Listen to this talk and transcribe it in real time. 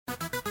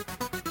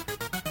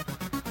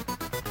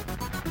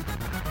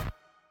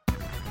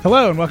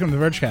Hello and welcome to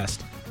The Vergecast,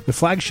 the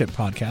flagship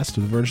podcast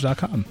of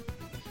TheVerge.com.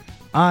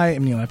 I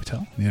am Neil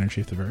Patel, the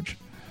editor-in-chief of The Verge.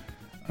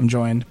 I'm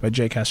joined by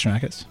Jay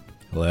Kastronakis.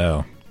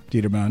 Hello.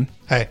 Dieter Bohn.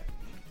 Hey.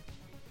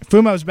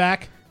 Fumo's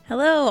back.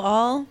 Hello,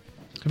 all.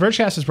 The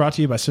Vergecast is brought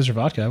to you by Scissor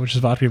Vodka, which is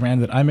a vodka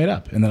brand that I made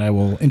up and that I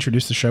will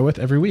introduce the show with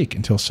every week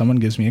until someone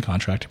gives me a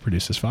contract to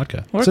produce this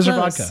vodka. We're Scissor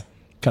close. Vodka.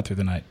 Cut through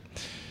the night.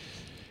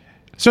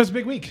 So it's a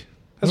big week.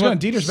 How's it going?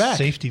 Dieter's back.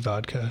 Safety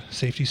vodka.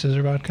 Safety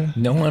scissor vodka.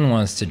 No one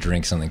wants to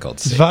drink something called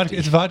It's safety.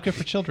 it's vodka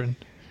for children.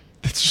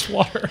 It's just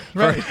water.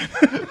 Right.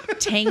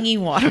 Tangy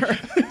water.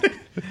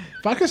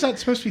 Vodka's not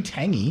supposed to be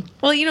tangy.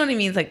 Well, you know what I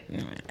mean. It's like,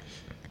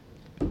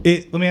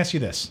 Let me ask you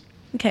this.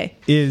 okay.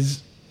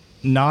 Is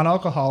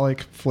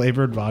non-alcoholic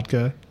flavored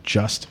vodka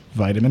just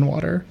vitamin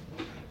water?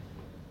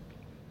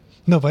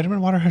 No, vitamin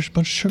water has a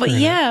bunch of sugar But in it.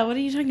 yeah, what are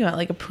you talking about?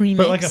 Like a premix?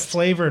 But like a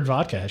flavored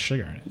vodka has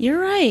sugar in it. You're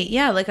right.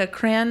 Yeah, like a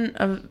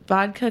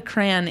vodka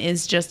cran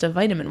is just a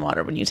vitamin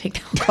water when you take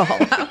the alcohol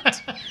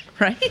out.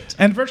 Right?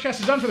 And Vergecast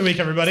is done for the week,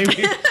 everybody.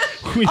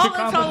 We've All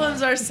the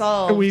problems are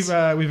solved. We've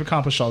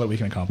accomplished all that we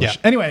can accomplish.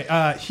 Yeah.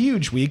 Anyway,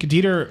 huge week.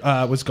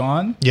 Dieter was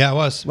gone Yeah, it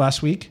was.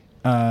 last week.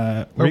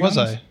 Where was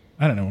I?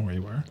 I don't know where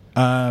you were.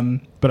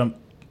 But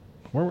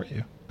where were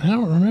you? I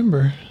don't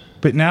remember.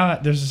 But now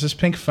there's this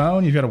pink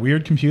phone. You've got a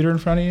weird computer in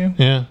front of you.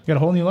 Yeah. You got a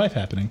whole new life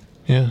happening.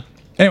 Yeah.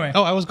 Anyway.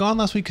 Oh, I was gone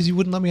last week because you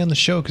wouldn't let me on the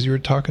show because you were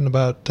talking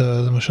about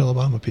the Michelle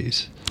Obama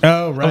piece.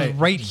 Oh, I was right.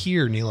 right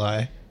here,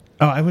 Neeli.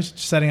 Oh, I was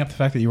setting up the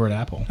fact that you were at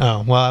Apple.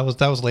 Oh, well,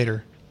 that was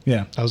later.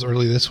 Yeah. That was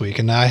early this week,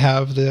 and I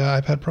have the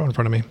iPad Pro in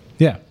front of me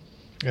Yeah.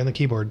 and the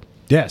keyboard.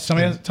 Yeah. Tell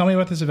me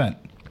about this event.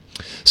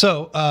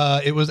 So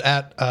it was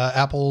at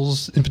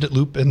Apple's Infinite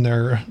Loop in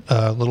their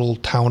little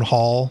town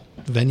hall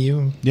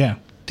venue Yeah.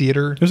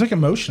 theater. It was like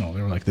emotional.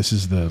 They were like, "This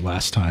is the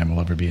last time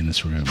we'll ever be in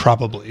this room."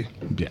 Probably.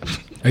 Yeah.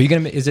 Are you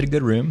gonna? Is it a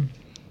good room?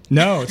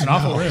 No, it's an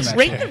awful room.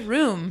 Actually. Rate the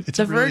room. It's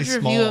the really Verge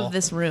review small. of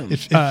this room. It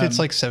fits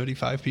like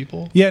 75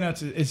 people. Yeah, no,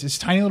 it's this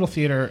tiny little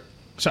theater.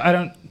 So I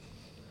don't.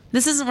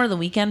 This isn't where The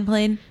Weeknd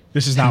played.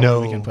 This is not No. where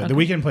the weekend played. The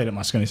weekend played at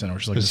Moscone Center,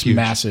 which is like It's this huge.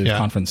 massive Yeah.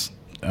 conference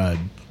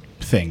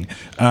thing.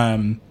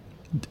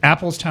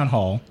 Apple's town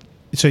hall.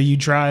 So when you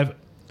drive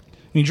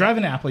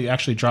in Apple, you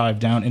actually drive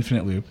down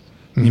Infinite Loop.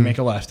 And you make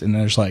a left, and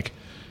there's like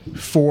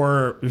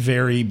 4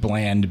 very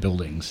bland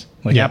buildings.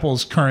 Like Yeah.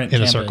 Apple's current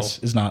In a campus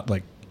circle. is not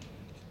like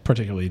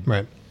particularly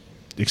Right.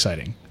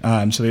 exciting.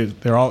 So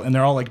they're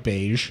all like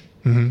beige,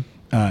 and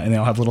they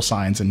all have little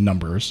signs and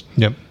numbers.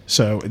 Yep.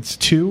 So it's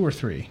 2 or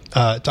 3.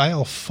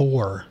 Dial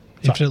 4.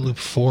 Infinite Loop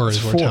 4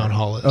 is where 4. town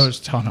hall is. Oh, it's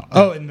town hall.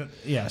 Oh, and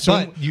yeah. So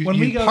but you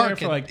we go park there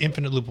for at like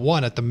Infinite Loop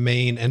 1 at the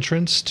main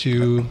entrance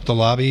to the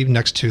lobby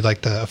next to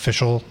like the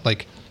official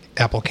like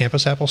Apple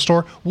Campus Apple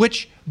Store,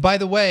 which, by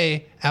the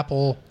way,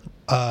 Apple,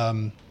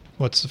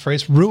 what's the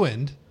phrase?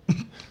 Ruined.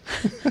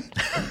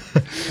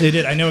 they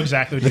did. I know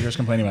exactly what Dieter's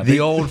complaining about. The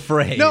old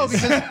phrase. No,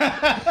 because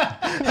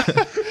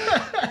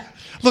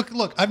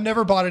look, I've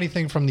never bought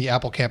anything from the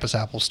Apple Campus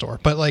Apple Store,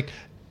 but like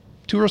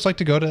tourists like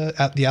to go to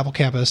at the Apple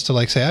campus to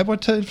like say I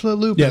went to Infinite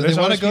Loop. Yeah, and there's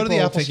they want always to go to the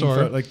people Apple taking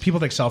Store. like people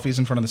take selfies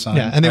in front of the sign.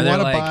 Yeah, and they Are there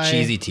want to like buy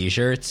cheesy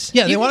T-shirts?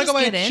 Yeah, they You want to can go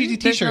buy just a get cheesy in?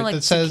 There's T-shirt no, like,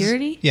 that says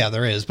security? Yeah,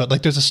 there is, but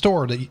like there's a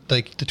store that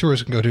like the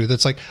tourists can go to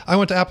that's like I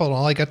went to Apple and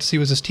all I got to see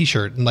was this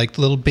T-shirt and like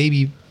little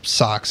baby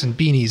socks and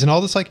beanies and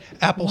all this like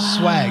Apple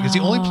swag. It's the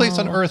only place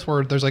on earth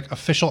where there's like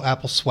official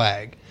Apple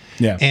swag.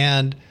 Yeah.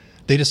 And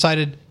they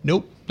decided,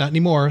 nope, not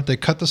anymore. They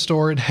cut the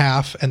store in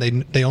half and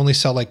they only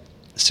sell like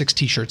 6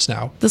 T-shirts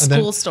now. The And then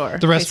school store,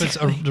 The rest of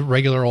basically. it's a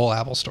regular old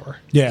Apple store.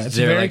 Yeah, Is it's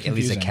there very like at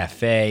least confusing. a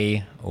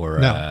cafe or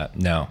No.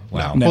 no?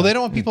 Wow. No. Well, they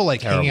don't want people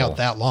like hanging Terrible. out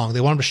that long.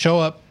 They want them to show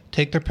up,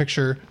 take their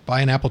picture,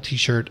 buy an Apple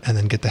T-shirt, and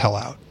then get the hell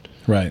out.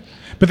 Right.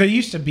 But it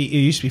used to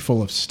be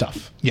full of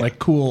stuff, Yeah. like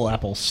cool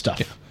Apple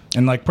stuff,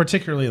 and like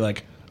particularly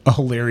like a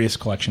hilarious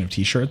collection of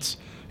T-shirts,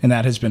 and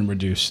that has been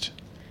reduced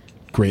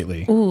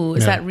greatly. Ooh,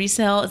 is Yeah. that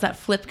resale? Is that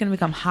flip going to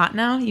become hot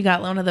now? You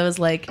got one of those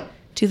like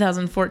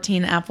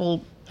 2014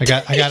 Apple. I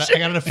got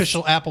an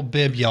official Apple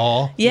bib,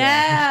 y'all.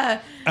 Yeah.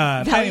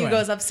 Value anyway.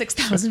 goes up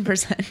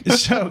 6,000%.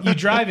 So you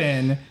drive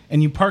in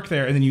and you park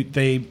there, and then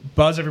they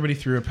buzz everybody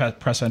through a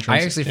press entrance.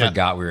 I actually Yeah.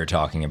 forgot we were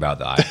talking about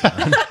the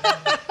iPhone.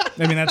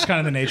 I mean, that's kind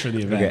of the nature of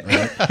the event,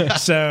 right?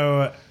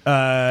 So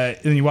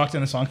then you walk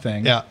down the song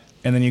thing, Yeah.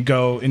 and then you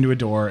go into a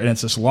door, and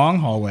it's this long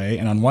hallway,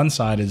 and on one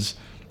side is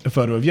a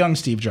photo of young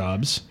Steve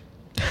Jobs,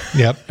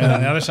 Yep. and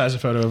on the other side is a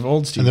photo of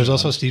old Steve And there's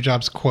Jobs. also a Steve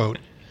Jobs quote.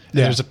 And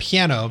Yeah. there's a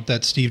piano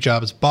that Steve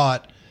Jobs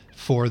bought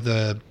for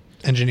the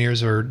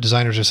engineers or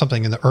designers or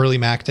something in the early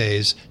Mac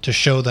days to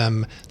show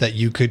them that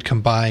you could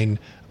combine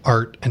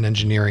art and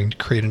engineering to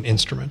create an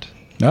instrument.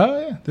 Oh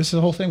yeah, this is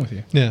the whole thing with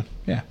you. Yeah.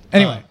 Yeah.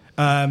 Anyway,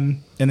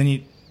 and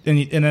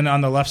then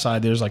on the left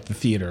side there's like the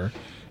theater,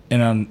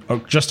 and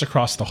on just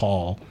across the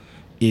hall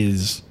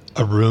is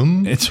A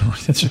room? it's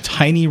a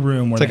tiny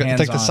room where It's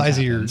like the size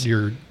of happens.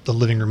 the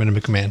living room in a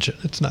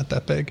McMansion. It's not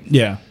that big.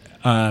 Yeah.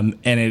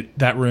 And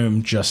that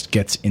room just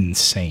gets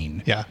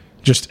insane. Yeah.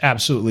 Just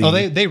absolutely. Oh,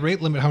 they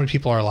rate limit how many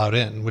people are allowed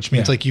in, which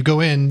means Yeah. like you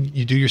go in,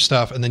 you do your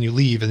stuff, and then you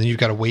leave, and then you've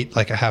got to wait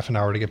like a half an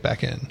hour to get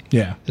back in.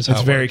 Yeah, Is it's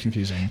how it very works.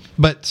 confusing.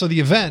 But so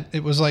the event,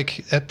 it was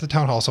like at the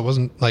town hall, so it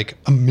wasn't like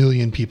a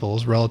million people. It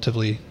was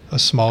relatively a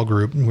small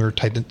group, and we were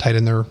packed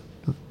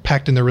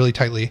in there really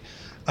tightly.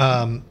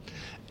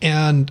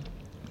 And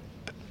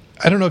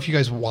I don't know if you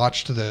guys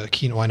watched the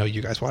keynote. Well, I know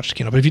you guys watched the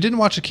keynote, but if you didn't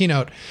watch the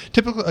keynote,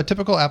 a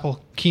typical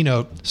Apple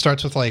keynote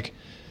starts with like,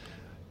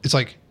 it's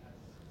like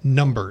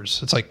numbers.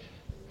 It's like,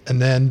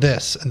 and then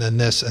this, and then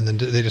this, and then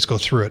they just go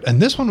through it.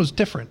 And this one was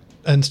different.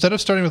 Instead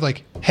of starting with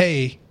like,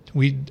 hey,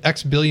 we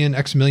X billion,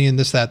 X million,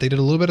 this, that, they did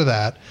a little bit of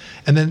that.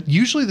 And then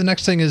usually the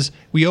next thing is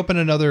we open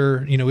we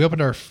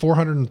opened our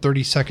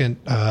 432nd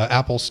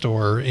Apple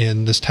store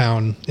in this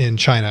town in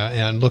China,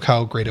 and look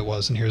how great it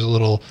was. And here's a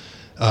little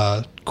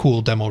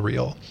cool demo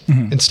reel.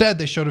 Mm-hmm. Instead,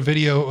 they showed a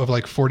video of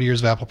like 40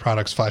 years of Apple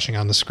products flashing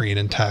on the screen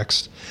in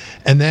text.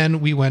 And then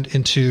we went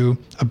into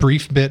a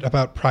brief bit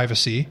about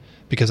privacy,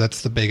 because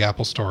that's the big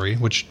Apple story,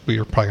 which we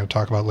are probably going to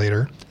talk about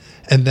later.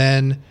 And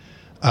then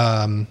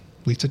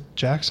Lisa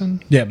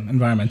Jackson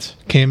Environment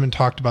came and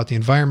talked about the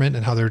environment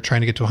and how they're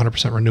trying to get to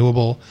 100%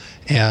 renewable.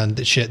 And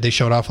they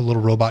showed off a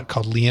little robot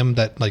called Liam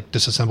that like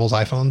disassembles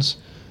iPhones.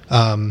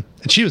 And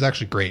she was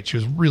actually great. She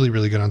was really,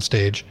 really good on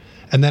stage.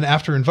 And then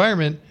after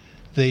environment,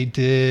 they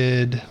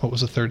did, what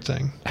was the third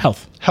thing?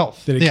 health.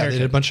 They did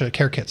a bunch of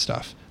care kit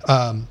stuff.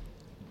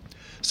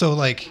 So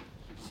like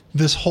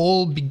this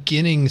whole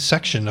beginning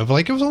section of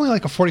like, it was only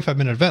like a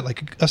 45-minute event,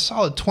 like a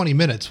solid 20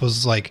 minutes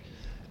was like,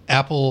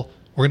 Apple,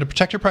 we're going to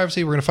protect your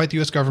privacy. We're going to fight the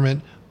U.S.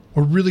 government.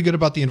 We're really good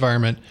about the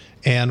environment,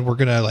 and we're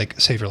going to like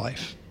save your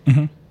life.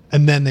 Mm-hmm.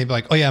 And then they'd be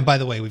like, oh yeah, and by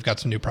the way, we've got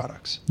some new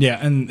products.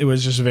 Yeah, and it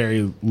was just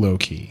very low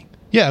key.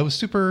 Yeah, it was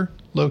super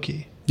low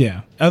key.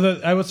 Yeah.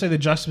 I would say the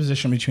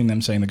juxtaposition between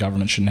them saying the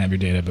government shouldn't have your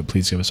data, but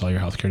please give us all your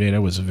healthcare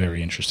data was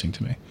very interesting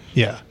to me.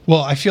 Yeah.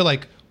 Well, I feel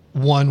like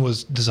one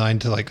was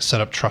designed to like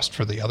set up trust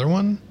for the other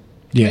one.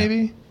 Yeah.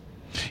 Maybe.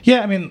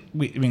 Yeah,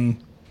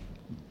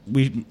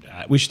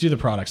 we should do the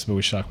products, but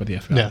we should talk about the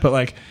FBI. Yeah. But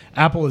like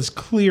Apple is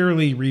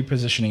clearly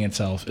repositioning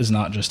itself as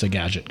not just a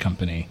gadget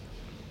company,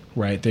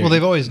 right? Well,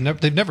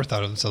 they've never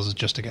thought of themselves as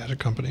just a gadget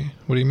company.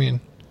 What do you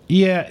mean?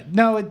 Yeah,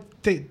 no,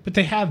 but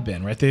they have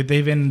been, right?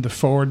 They've been the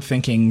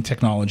forward-thinking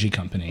technology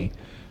company,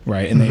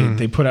 right? And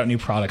they put out new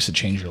products that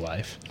change your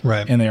life,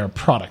 Right. And they are a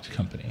product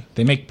company.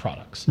 They make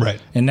products, Right.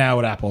 And now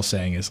what Apple's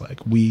saying is like,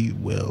 we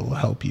will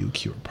help you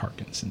cure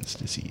Parkinson's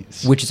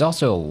disease, Which is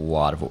also a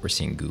lot of what we're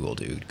seeing Google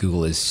do.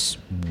 Google is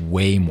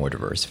way more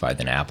diversified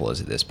than Apple is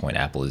at this point.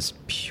 Apple is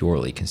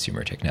purely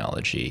consumer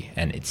technology,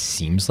 and it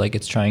seems like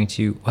it's trying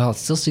to, well, it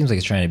still seems like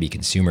it's trying to be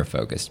consumer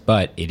focused,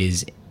 but it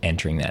is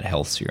entering that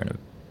health sphere in a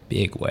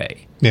big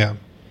way. Yeah.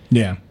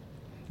 yeah.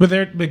 But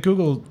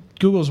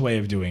Google's way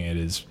of doing it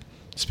is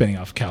spinning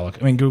off Calico.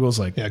 I mean, Google's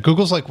like, Yeah,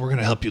 Google's like, we're going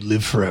to help you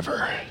live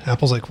forever.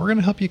 Apple's like, we're going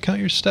to help you count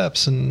your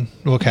steps. And,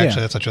 well, actually, Yeah.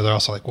 that's not true. They're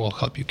also like, we'll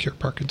help you cure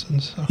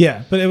Parkinson's. So.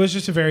 yeah, but it was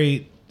just a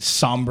very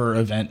somber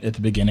event at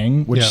the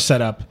beginning, which Yeah.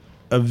 set up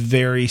a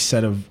very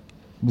set of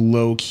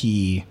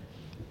very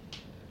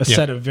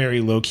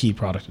low key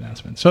product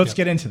announcements. So let's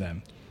get into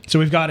them. So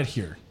we've got it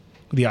here,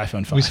 the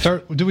iPhone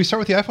 5. Do we start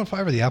with the iPhone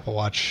 5 or the Apple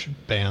Watch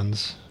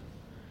bands?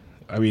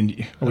 I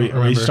mean, are we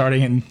remember.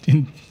 starting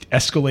in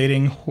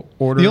escalating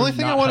order? The only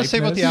thing I not want to say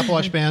about the hypeness? Apple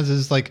Watch bands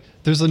is like,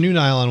 there's the new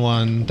nylon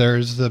one,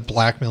 there's the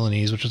black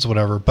Milanese, which is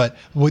whatever. But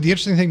what the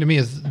interesting thing to me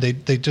is they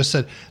just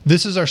said,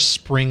 this is our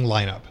spring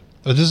lineup.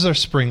 Or this is our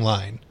spring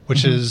line,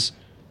 which is,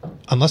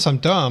 unless I'm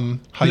dumb,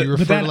 how you But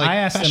refer then to like I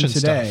asked fashion them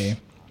today. stuff.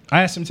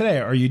 I asked them today,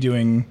 are you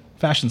doing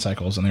fashion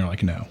cycles? And they were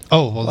like, no.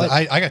 Oh, well,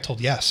 I got told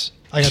yes.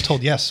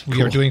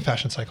 We are doing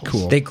fashion cycles.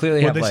 Cool. They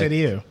clearly What'd have they say to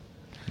you?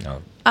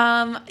 No,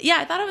 Yeah,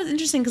 I thought it was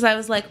interesting because I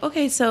was like,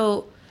 okay,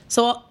 so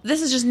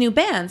this is just new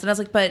bands, and I was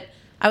like, but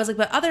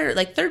other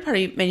like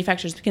third-party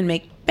manufacturers can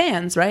make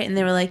bands, right? And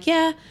they were like,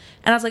 yeah,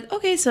 and I was like,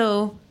 okay,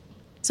 so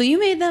you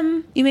made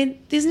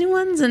these new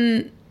ones,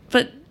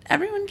 but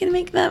everyone can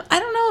make them. I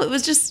don't know. It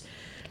was just,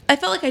 I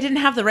felt like I didn't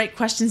have the right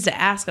questions to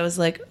ask. I was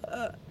like,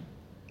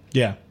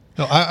 Yeah.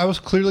 No, I was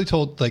clearly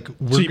told like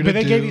we're going to But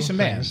they do gave you some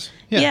things.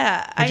 bands.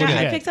 yeah, I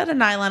okay. picked out a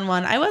nylon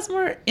one. I was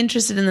more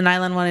interested in the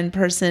nylon one in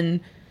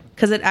person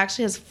because it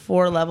actually has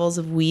 4 levels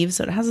of weave,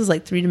 so it has this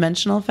like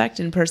 3-dimensional effect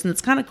in person.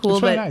 It's kind of cool,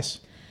 It's really nice.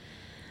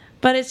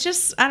 but it's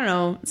just, I don't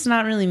know, it's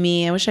not really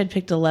me. I wish I'd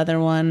picked a leather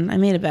one. I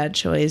made a bad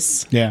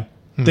choice. Yeah.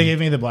 They gave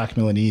me the black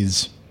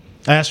Milanese.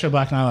 I asked for a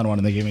black nylon one,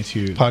 and they gave me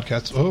 2.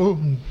 Podcasts. Oh,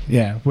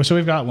 Yeah. Well, so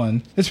we've got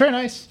one. It's very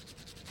nice.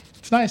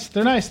 It's nice.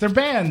 They're nice. They're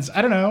bands.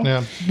 I don't know.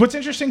 Yeah. What's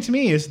interesting to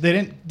me is they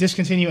didn't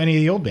discontinue any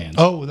of the old bands.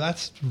 oh,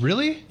 that's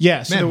really?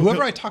 Yeah, so Man, the-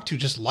 whoever I talked to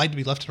just lied to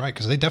me left and right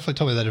because they definitely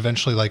told me that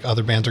eventually like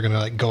other bands are going to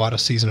like go out of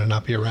season and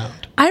not be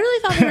around. I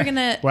really thought they were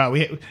gonna. Wow.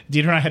 Dieter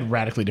and I had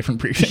radically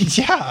different briefings.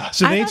 Yeah.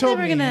 So I they thought told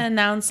they were me. gonna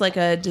announce like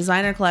a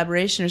designer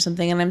collaboration or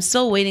something, and I'm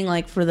still waiting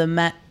like for the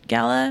Met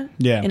Gala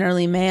Yeah. in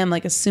early May. I'm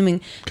like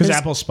assuming Because there's-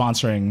 Apple's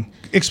sponsoring.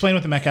 Explain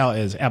what the Met Gala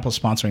is. Apple's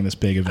sponsoring this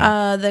big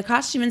event. The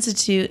Costume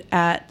Institute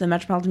at the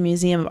Metropolitan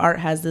Museum of Art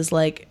has this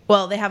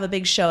they have a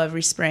big show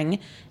every spring,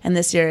 and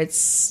this year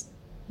it's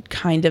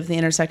kind of the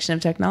intersection of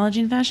technology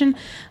and fashion,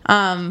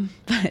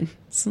 but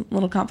it's a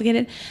little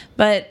complicated.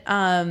 But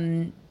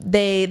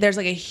there's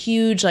like a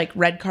huge like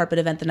red carpet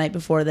event the night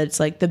before that's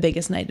like the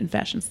biggest night in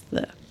fashion. It's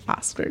the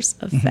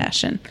Oscars of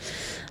fashion.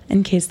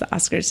 In case the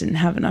Oscars didn't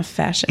have enough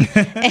fashion.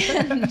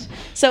 And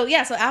so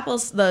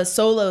Apple's the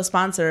solo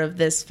sponsor of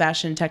this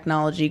fashion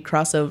technology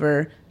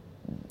crossover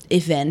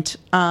event.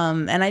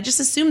 And I just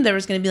assumed there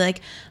was going to be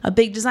like a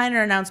big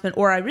designer announcement,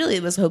 or I really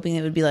was hoping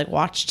it would be like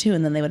Watch 2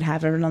 and then they would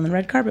have everyone on the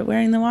red carpet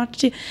wearing the Watch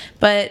 2.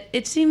 But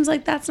it seems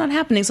like that's not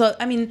happening. So,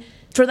 I mean,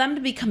 for them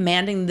to be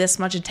commanding this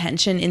much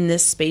attention in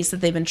this space that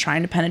they've been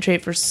trying to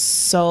penetrate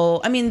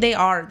they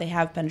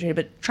have penetrated,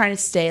 but trying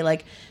to stay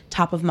like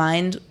top of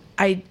mind,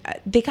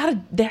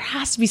 there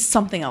has to be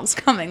something else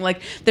coming.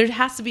 Like there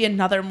has to be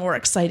another more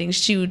exciting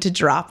shoe to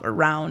drop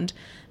around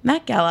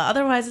Met Gala.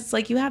 Otherwise it's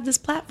like you have this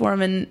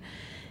platform and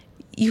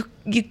you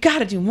got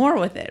to do more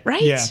with it,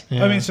 right? Yeah.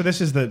 I mean, so this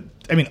is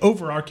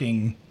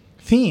overarching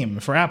theme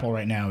for Apple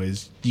right now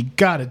is you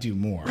got to do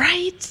more.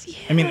 Right? Yeah.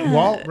 I mean,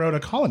 Walt wrote a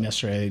column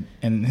yesterday,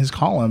 and his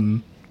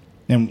column,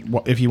 and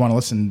if you want to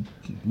listen,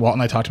 Walt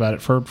and I talked about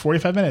it for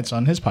 45 minutes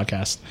on his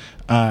podcast.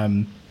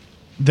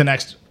 The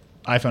next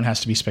iPhone has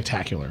to be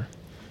spectacular,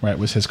 right?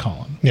 Was his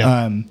column.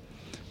 Yeah. And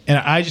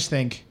I just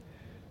think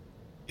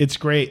it's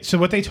great. So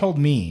what they told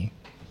me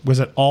was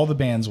that all the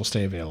bands will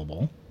stay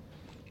available,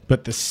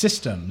 but the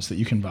systems that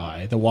you can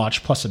buy, the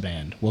watch plus a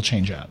band, will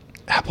change out.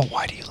 Apple,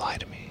 why do you lie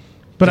to me?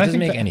 But It I doesn't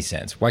think make any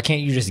sense. Why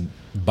can't you just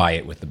buy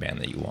it with the band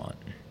that you want?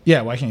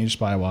 Yeah, why can't you just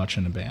buy a watch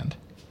and a band?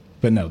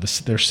 But no,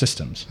 they're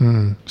systems.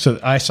 So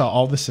I saw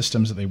all the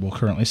systems that they will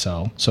currently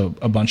sell. So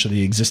a bunch of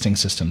the existing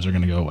systems are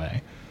going to go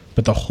away,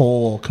 but the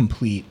whole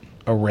complete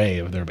array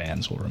of their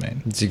bands will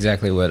remain. It's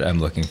exactly what I'm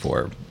looking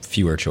for.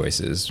 Fewer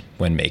choices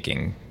when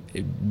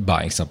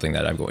buying something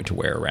that I'm going to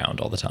wear around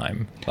all the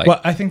time.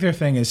 Well, I think their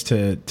thing is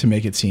to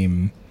make it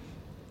seem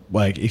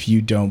like if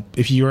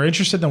you are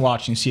interested in the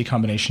watch and you see a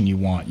combination you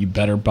want, you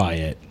better buy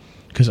it,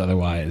 because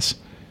otherwise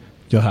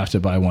you'll have to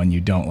buy one you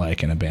don't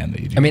like in a band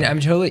that you do. I mean,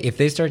 if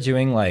they start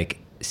doing like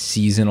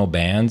seasonal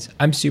bands,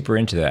 I'm super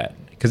into that,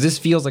 because this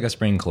feels like a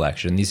spring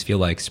collection. These feel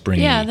like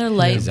springy. Yeah, they're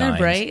light, designs. they're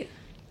bright.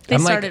 They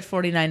I'm start like- at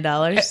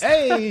 $49.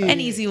 Hey! An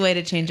easy way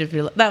to change if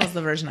you're. That was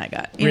the version I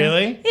got. you know?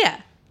 Really?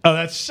 Yeah. Oh,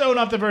 that's so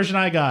not the version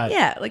I got.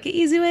 Yeah, like an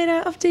easy way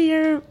to update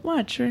your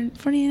watch for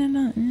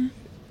 $49. Yeah.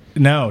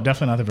 No,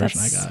 definitely not the version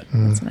I That's- got.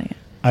 That's what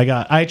I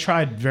got. I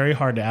tried very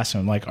hard to ask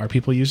them, like, are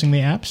people using the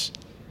apps?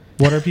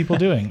 What are people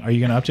doing? Are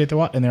you going to update the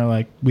watch? And they're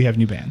like, we have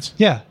new bands.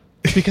 Yeah.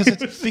 Because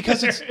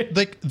it's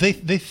like they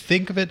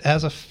think of it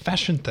as a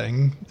fashion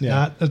thing,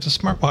 not as a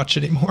smartwatch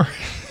anymore.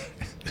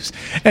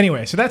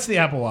 Anyway, so that's the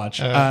Apple Watch.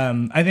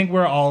 I think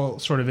we're all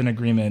sort of in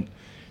agreement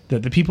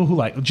that the people who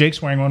like...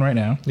 Jake's wearing one right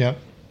now. Yeah.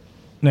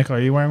 Nicola,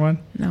 are you wearing one?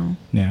 No.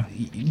 Yeah.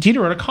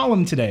 Dieter wrote a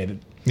column today that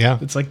Yeah.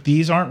 it's like,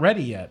 these aren't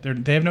ready yet.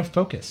 They have no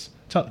focus.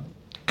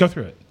 Go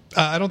through it.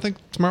 I don't think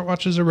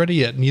smartwatches are ready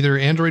yet, neither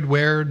Android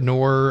Wear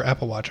nor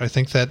Apple Watch. I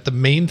think that the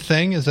main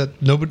thing is that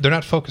they're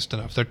not focused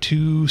enough. They're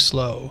too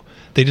slow.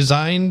 They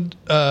designed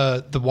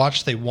the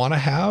watch they want to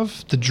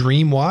have, the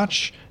Dream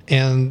Watch,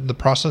 and the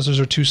processors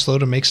are too slow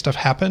to make stuff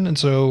happen. And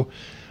so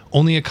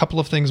only a couple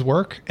of things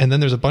work, and then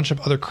there's a bunch of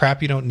other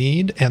crap you don't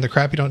need, and the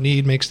crap you don't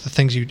need makes the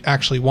things you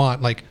actually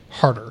want, like,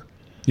 harder.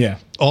 Yeah.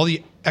 All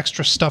the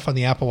extra stuff on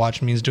the Apple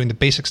Watch means doing the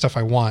basic stuff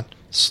I want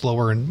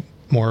slower and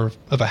more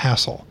of a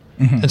hassle.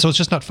 And so it's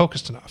just not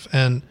focused enough.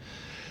 And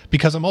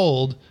because I'm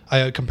old,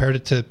 I compared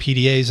it to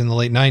PDAs in the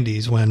late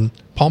 90s when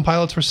Palm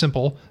Pilots were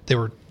simple. They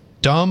were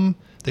dumb.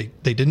 They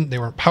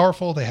weren't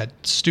powerful. They had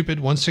stupid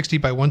 160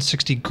 by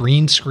 160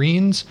 green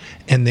screens,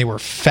 and they were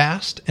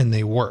fast and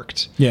they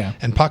worked. Yeah.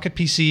 And Pocket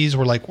PCs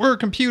were like, we're a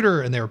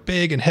computer, and they were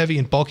big and heavy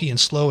and bulky and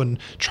slow and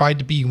tried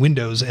to be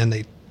Windows, and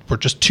they were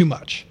just too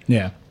much.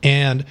 Yeah.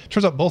 And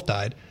turns out both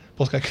died.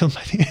 Both got killed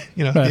by the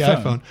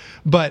iPhone. iPhone.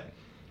 But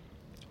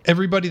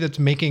everybody that's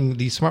making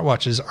these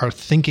smartwatches are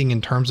thinking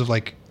in terms of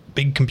like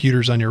big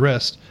computers on your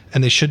wrist,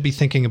 and they should be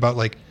thinking about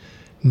like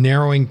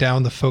narrowing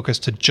down the focus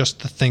to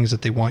just the things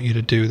that they want you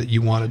to do that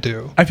you want to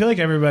do. I feel like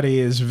everybody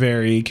is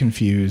very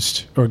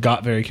confused or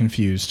got very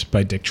confused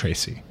by Dick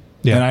Tracy.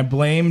 Yeah. And I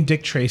blame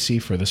Dick Tracy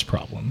for this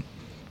problem.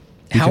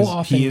 How because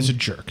often he is a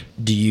jerk.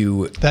 do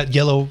you That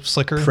yellow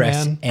slicker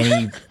press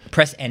man.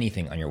 press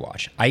anything on your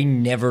watch? I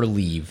never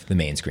leave the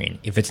main screen.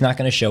 If it's not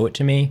going to show it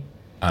to me,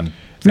 I'm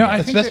No,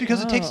 I That's think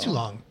because it takes too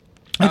long.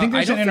 I think I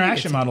there's don't an think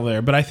interaction it's- model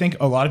there, but I think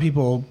a lot of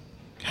people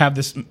have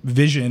this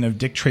vision of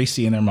Dick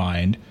Tracy in their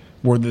mind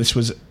where this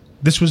was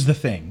the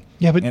thing.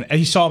 Yeah, but- and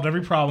he solved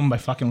every problem by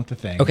fucking with the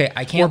thing. okay.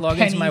 I can't Or log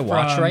into Penny my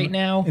watch from right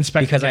now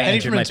Inspector because I Gadget.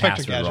 entered from my Inspector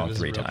password Gadget wrong is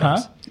 3 real.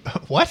 times.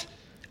 What?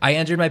 I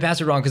entered my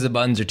password wrong because the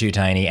buttons are too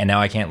tiny, and now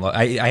I can't log.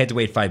 I had to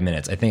wait 5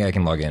 minutes. I think I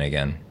can log in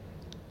again.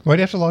 Why do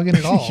you have to log in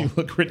at all? You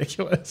look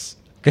ridiculous.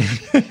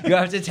 You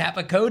have to tap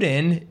a code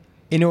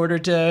in order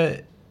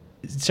to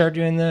start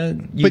doing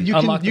But you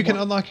unlock can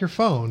the unlock your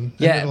phone. and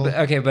Yeah,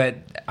 it'll- but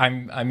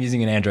I'm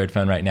using an Android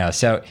phone right now.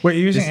 So Wait,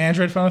 you're using an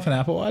Android phone with an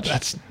Apple Watch?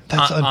 That's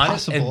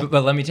honest- impossible.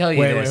 but let me tell you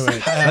Wait. this. Let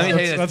Let me tell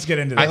you this. let's get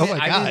into this. Oh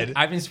my God.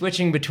 I've been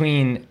switching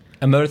between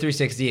a Moto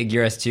 360, a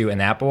Gear S2, and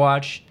the Apple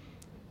Watch,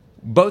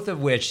 both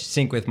of which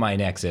sync with my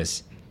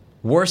Nexus.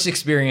 Worse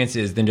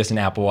experiences than just an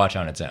Apple Watch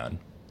on its own.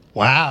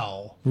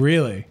 Wow.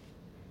 Really?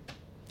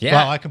 Yeah,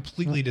 Wow, I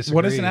completely disagree.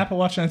 What does an Apple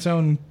Watch on its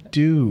own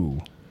do?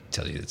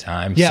 tells you the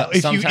time. Yeah,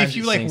 if Sometimes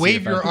you it like syncs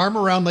wave phone. your arm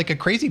around like a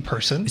crazy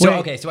person. So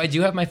I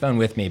do have my phone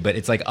with me, but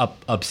it's like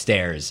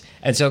upstairs,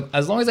 and so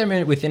as long as I'm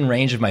within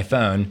range of my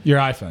phone, Your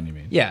iPhone, you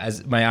mean? yeah,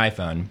 as my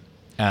iPhone,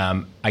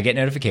 I get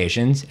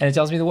notifications and it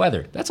tells me the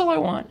weather. That's all I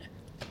want.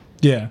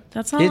 Yeah.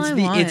 That's all I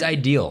want. It's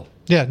ideal.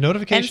 Yeah, And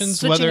notifications,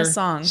 switching weather, a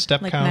song,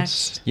 step like counts.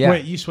 next. Yeah.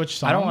 Wait, you switch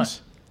songs? I don't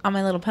want- On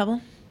my little Pebble,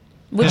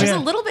 which is Yeah. a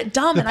little bit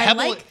dumb, and I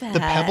like that. The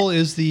Pebble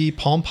is the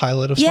Palm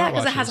Pilot of yeah, smartwatches.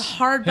 because it has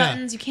hard Yeah.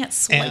 buttons. You can't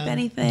swipe And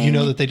anything. You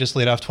know that they just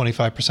laid off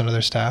 25% of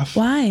their staff.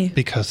 Why?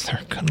 Because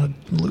they're gonna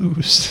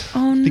lose.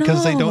 Oh,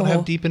 Because they don't no.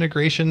 have deep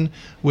integration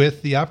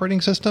with the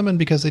operating system, and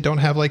because they don't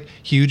have like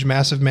huge,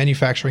 massive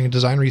manufacturing and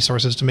design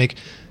resources to make,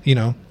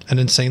 an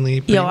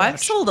insanely. pretty Yo, I've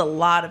watch. sold a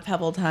lot of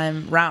Pebble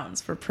Time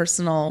rounds for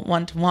personal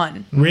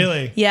one-to-one.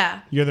 Really? Yeah.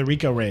 You're the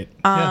Rico rate.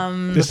 Yeah.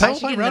 This The I Pebble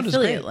should Time get an round is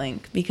affiliate great.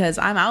 link because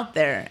I'm out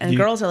there and You-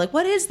 girls are like,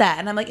 "What is that?"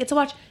 And I'm like, "It's a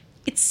watch.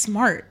 It's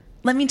smart.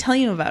 Let me tell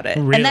you about it."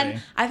 Really? And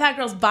then I've had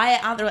girls buy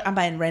it on their. I'm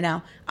buying it right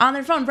now on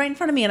their phone right in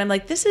front of me, and I'm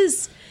like, "This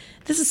is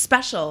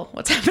special.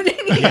 What's happening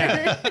here?"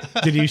 Yeah.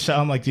 Did you sell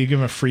them, like, do you give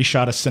them a free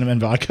shot of cinnamon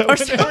vodka? Or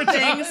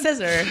something.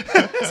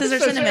 Scissor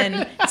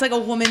cinnamon. It's like a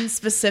woman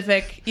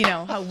specific. You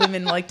know how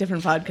women like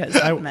different vodkas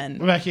than men.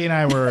 Becky and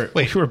I were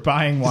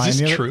buying wine. Is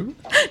the this other- true?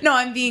 No,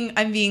 I'm being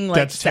like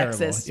That's terrible.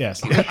 sexist.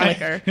 Yes. with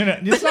liquor. No,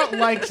 it's not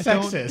like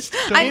sexist.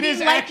 I It is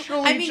mean, like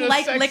actually just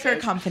like sexist. liquor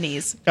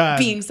companies Uh,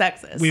 being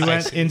sexist. We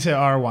went into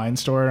our wine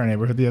store in our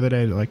neighborhood the other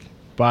day to like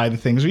buy the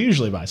things we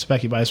usually buy. So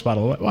Becky buys a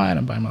bottle of wine,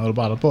 I'm buying my little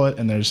bottle of Bullet,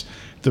 and there's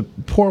the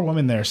poor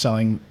woman there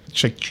selling,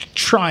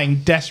 trying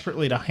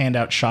desperately to hand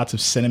out shots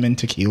of cinnamon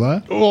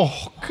tequila.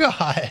 Oh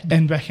God!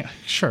 And Becky,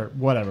 sure,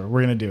 whatever,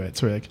 we're gonna do it.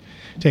 So we like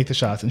take the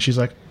shots, and she's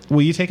like,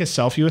 "Will you take a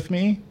selfie with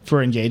me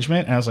for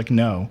engagement?" And I was like,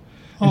 "No."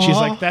 And she's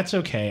like, "That's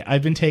okay.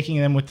 I've been taking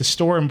them with the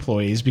store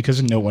employees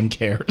because no one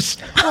cares."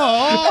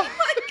 Oh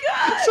my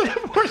god! So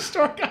the poor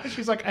store guy,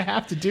 she's like, "I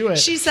have to do it."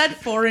 She said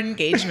for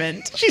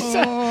engagement. She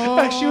said,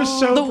 like, she was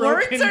so The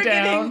broken words are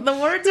down.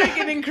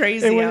 getting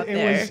crazy out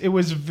there. It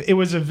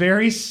was a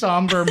very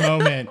somber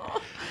moment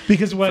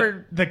because what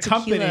For the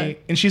company, tequila.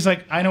 and she's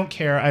like, "I don't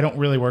care. I don't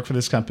really work for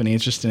this company.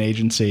 It's just an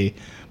agency,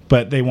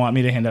 but they want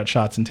me to hand out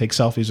shots and take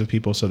selfies with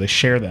people, so they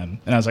share them."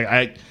 And I was like,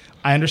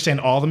 I understand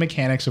all the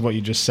mechanics of what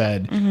you just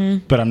said,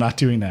 but I'm not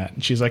doing that.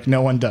 And she's like,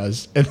 "No one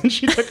does." And then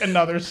she took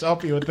another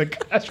selfie with the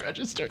cash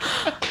register.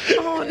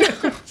 Oh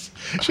no!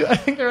 I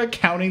think they're like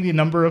counting the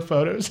number of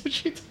photos that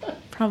she took.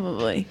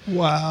 Probably.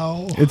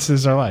 Wow. This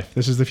is our life.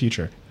 This is the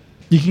future.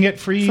 You can get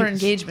free For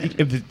engagement.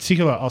 The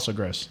tequila also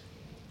gross,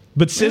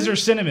 but scissor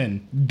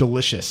cinnamon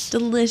delicious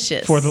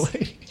Delicious for the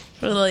lady.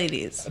 for the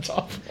ladies. That's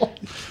awful.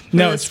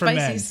 No, the it's for spicy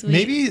men. sweet.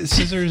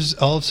 Maybe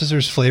all of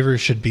Scissor's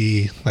flavors should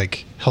be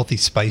like healthy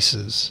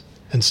spices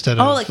instead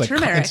of like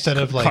turmeric. instead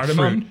of like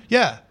Cardamom? fruit.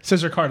 Yeah,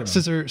 Scissor cardamom.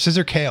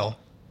 scissor kale.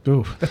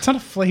 Ooh, that's not a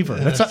flavor.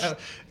 That's not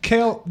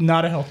kale.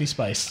 Not a healthy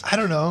spice. I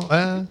don't know.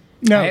 I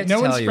No, have to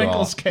no one tell you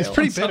all, sprinkles kale. it's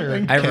pretty on bitter.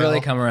 something. I've Kale.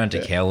 really come around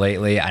to kale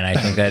lately, and I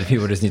think that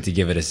people just need to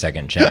give it a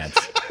second chance.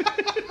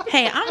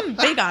 Hey, I'm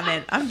big on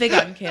it. I'm big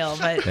on kale,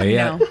 but There you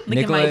go. look at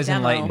Nicola my is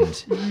demo.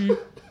 enlightened.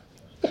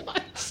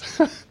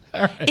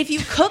 If you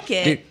cook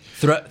it,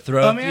 Dude,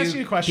 throw Let a me few ask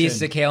you a question.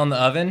 pieces of kale in the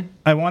oven.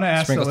 I want to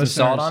ask Sprinkle the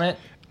some listeners. salt on it.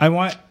 I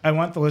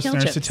want the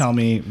listeners to chips. tell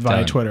me via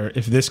Done. Twitter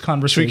if this Should we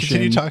conversation.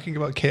 continue talking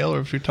about kale,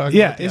 or should we talk?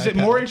 Yeah, about the is it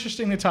iPad? more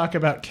interesting to talk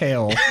about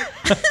kale,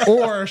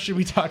 or should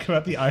we talk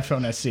about the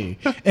iPhone SE?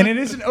 And it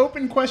is an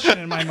open question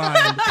in my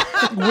mind.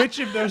 Which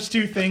of those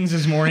two things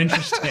is more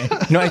interesting?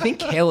 No, I think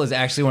kale is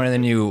actually one of the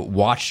new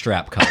watch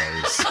strap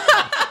colors.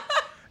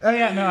 Oh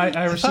yeah, no,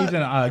 I received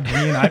a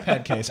green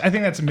iPad case. I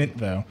think that's mint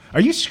though. Are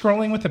you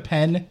scrolling with a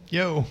pen?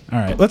 Yo, All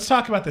right, let's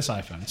talk about this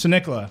iPhone. So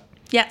Nicola,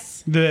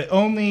 yes. the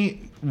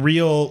only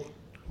real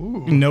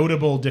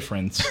notable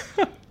difference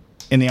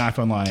in the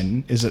iPhone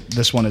line is that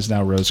this one is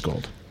now rose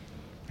gold.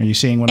 Are you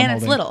seeing what I'm And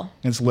it's holding? little.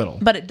 It's little.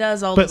 But it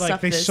does all But the like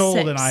stuff they that sold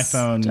 6 an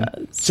iPhone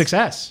does.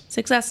 6S.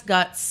 6S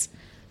guts,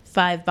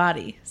 5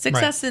 body. 6S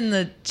Right. in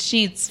the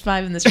sheets,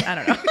 5 in the streets. I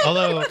don't know.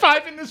 although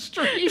 5 in the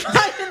street.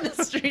 5 in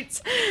the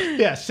streets.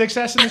 Yeah,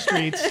 6S in the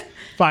streets,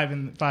 5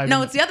 in 5. No,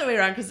 in it's the other way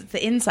around because it's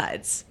the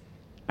insides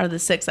are the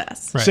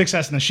 6S. Right.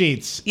 6S in the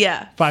sheets.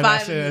 Yeah. 5S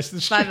 5 in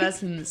the streets.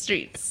 5S in the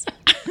streets.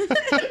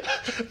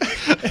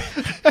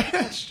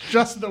 It's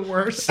just the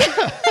worst.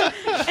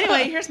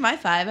 Anyway, here's my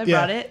 5. I Yeah,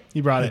 brought it.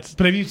 You brought it.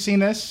 But have you seen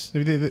this?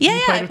 Have you Yeah,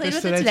 I played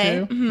with it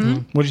today.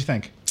 Too? What'd you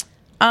think?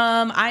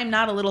 I'm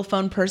not a little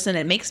phone person.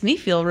 It makes me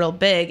feel real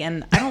big,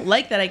 and I don't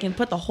like that I can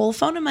put the whole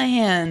phone in my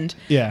hand.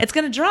 Yeah. It's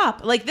gonna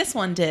drop like this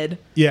one did.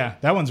 Yeah,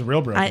 that one's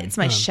real broken. It's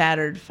my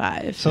shattered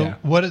 5. So Yeah.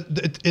 what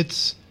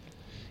it's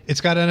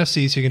got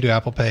NFC, so you can do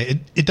Apple Pay.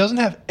 It doesn't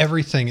have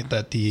everything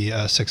that the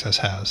 6S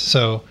has.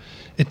 So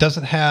it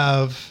doesn't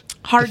have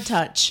Hard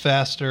touch,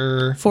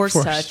 faster force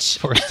touch,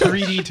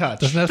 3D touch.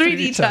 Doesn't have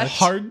 3D touch.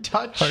 Hard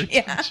touch.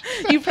 Yeah,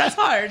 you press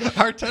hard.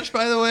 Hard touch,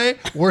 by the way,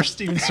 worst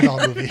Steven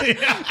Seagal movie.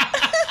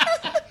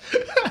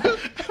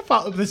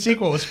 The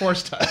sequel was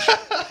Force Touch.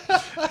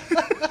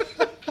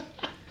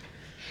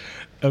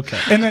 Okay.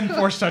 And then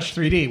Force Touch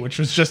 3D, which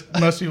was just,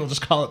 most people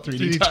just call it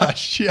 3D, 3D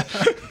touch, yeah.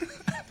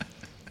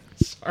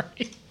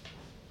 Sorry.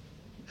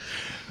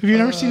 Have you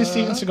never seen a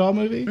Steven Seagal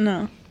movie?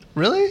 No.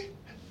 Really?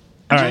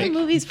 All do right.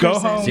 movies Go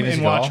first then. home Steven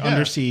and Seagal? watch Under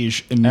Yeah.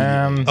 Siege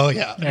immediately. Oh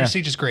yeah, Under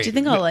Siege is great. Do you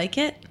think I'll like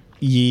it?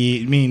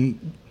 Yeah, I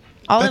mean,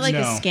 All I That's like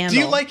no. is Scandal. Do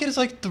you like it? Is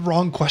like the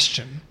wrong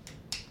question.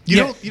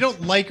 You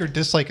don't like or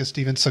dislike a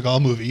Steven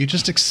Seagal movie. You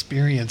just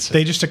experience it.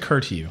 they just occur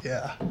to you.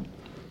 Yeah.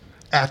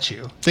 At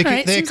you. They, All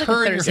right, they seems like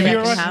occur a in your Thursday. Have face. you,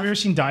 ever, Second half. have you ever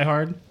seen Die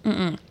Hard?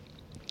 Mm-mm.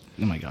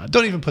 Oh my God.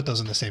 Don't even put those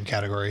in the same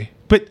category.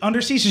 But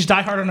Under Siege is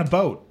Die Hard on a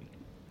boat.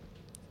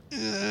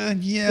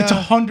 Yeah. It's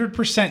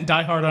 100%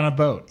 Die Hard on a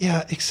boat.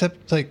 Yeah,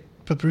 except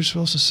but Bruce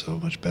Willis is so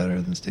much better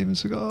than Steven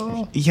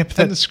Seagal. Yeah, but,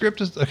 And the script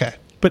is okay.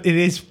 but it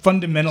is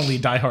fundamentally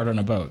Die Hard on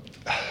a boat.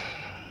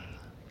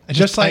 I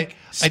Just like I-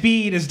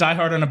 Speed is Die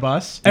Hard on a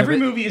bus. Every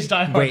but- movie is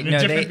Die Hard Wait, in a no,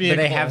 different but vehicle.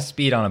 they have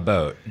Speed on a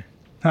boat.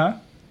 Huh?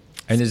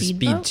 And there's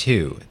Speedboat? Speed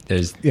 2.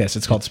 There's Yes,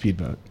 it's called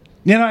Speedboat.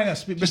 Yeah, no, I know.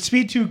 But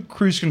Speed 2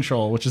 Cruise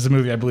Control, which is the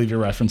movie I believe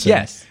you're referencing,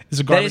 yes, is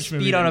a that garbage is Speed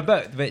movie. on a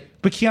boat, but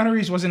But Keanu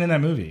Reeves wasn't in that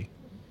movie.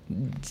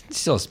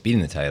 still Speed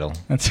in the title.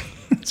 That's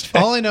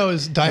fair. all I know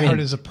is Die Hard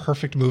is a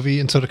perfect movie,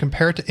 and so to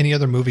compare it to any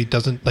other movie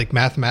doesn't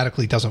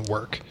mathematically doesn't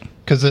work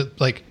because it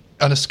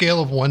on a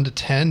scale of 1 to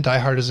 10, Die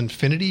Hard is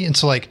infinity, and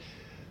so on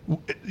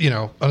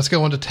a scale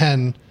of 1 to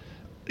 10,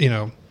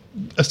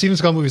 a Steven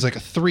Seagal movie is like a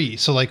 3.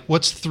 So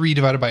what's 3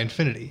 divided by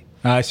infinity?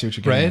 I see what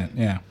you're getting Right? at.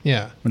 Yeah.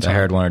 Yeah. What's Die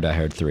hard? Hard 1 or Die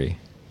Hard 3?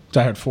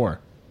 Die Hard 4.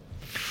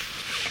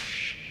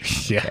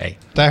 Yeah. Okay.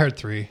 Die Hard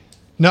 3.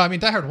 No, I mean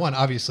Die Hard 1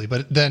 obviously,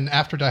 but then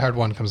after Die Hard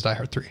 1 comes Die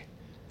Hard 3.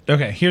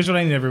 Okay, here's what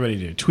I need everybody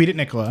to do. Tweet at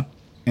Nicola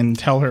and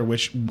tell her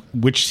which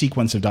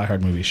sequence of Die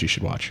Hard movies she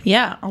should watch.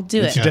 Yeah, I'll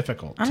do It's it.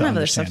 difficult. I to don't have other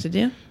understand. stuff to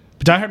do.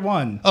 But Die Hard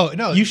 1. Oh,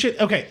 no. You should.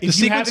 Okay, The if you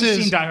sequence haven't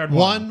is seen Die Hard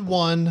 1.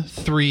 1,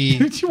 3,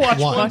 You watch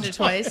 1. Watch it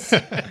twice.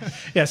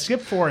 Yeah,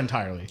 skip 4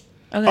 entirely.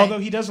 Okay. Although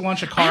he does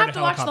launch a I car have and a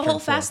to watch the helicopter whole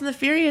in 4. Fast and the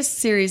Furious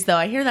series, though.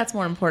 I hear that's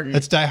more important.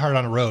 That's Die Hard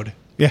on a road.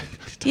 Yeah.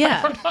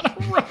 yeah. On a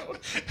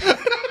road.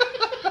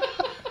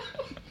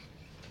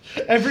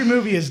 Every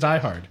movie is Die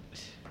Hard,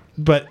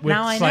 but with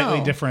Now I slightly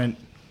know. different.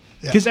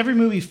 Yeah. Because every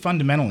movie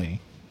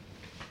fundamentally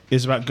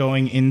is about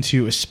going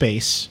into a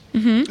space,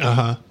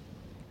 Uh-huh.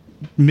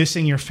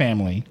 missing your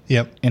family,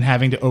 Yep. and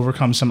having to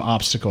overcome some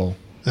obstacle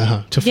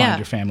Uh-huh. to find Yeah.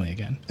 your family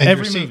again. And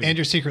Every you're movie. and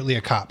you're secretly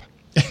a cop.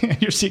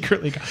 And you're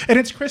secretly, and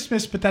it's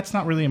Christmas, but that's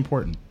not really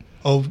important.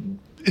 Oh,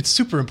 it's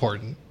super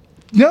important.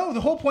 No,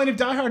 the whole point of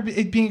Die Hard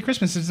it being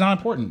Christmas is not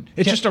important.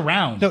 It's Yeah. just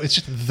around. No, it's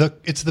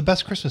the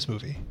best Christmas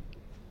movie.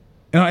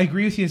 No, I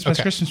agree with you. It's the best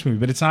Okay. Christmas movie,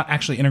 but it's not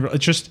actually integral.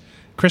 It's just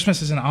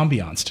Christmas is an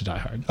ambiance to Die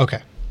Hard. Okay.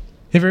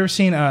 Have you ever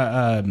seen Kiss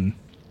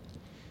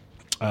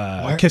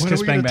when Kiss are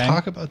we Bang gonna Bang?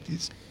 talk about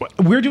these?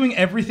 We're doing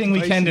everything we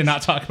can to Devices.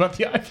 not talk about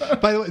the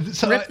iPhone. By the way,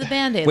 so Rip the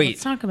Band-Aid. Wait.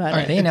 Let's talk about All it.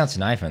 right. They announced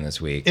an iPhone this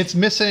week. it's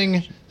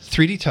missing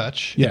 3D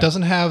Touch. Yeah. It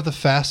doesn't have the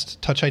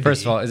fast Touch ID.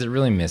 First of all, is it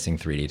really missing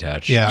 3D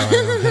touch? yeah,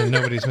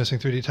 nobody's missing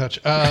 3D Touch.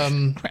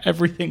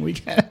 Everything we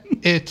can.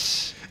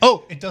 It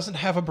doesn't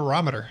have a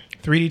barometer.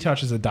 3D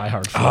Touch is a Die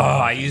Hard film. Oh,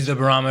 I use the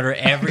barometer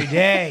every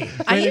day.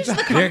 I used the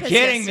You're compass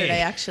kidding me. yesterday,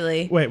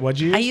 actually. Wait, what'd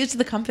you use? I used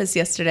the compass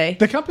yesterday.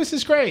 The compass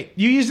is great.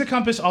 You use the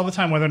compass all the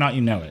time, whether or not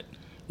you know it.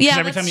 'Cause Yeah,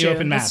 every that's time you true.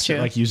 open That's maps, true.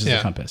 it uses Yeah.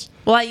 the compass.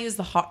 Well, I used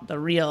the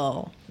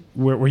real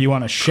Were you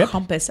on a ship?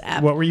 compass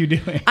app. What were you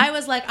doing? I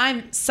was like,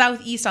 I'm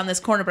southeast on this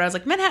corner, but I was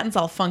like, Manhattan's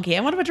all funky. I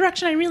wonder what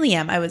direction I really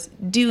am. I was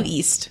due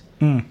east.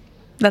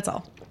 That's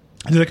all.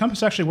 Did the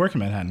compass actually work in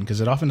Manhattan?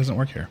 Because it often doesn't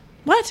work here.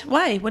 What?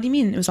 Why? What do you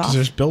mean it was off? Because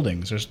there's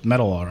buildings, there's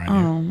metal all around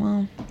Oh,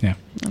 well. here.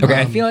 Yeah. Okay,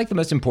 I feel like the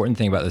most important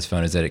thing about this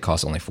phone is that it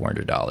costs only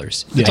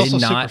 $400. It's I also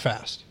did super not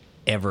fast.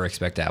 ever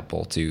expect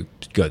Apple to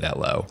go that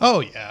low.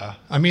 Oh yeah,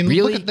 I mean,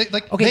 Really? Look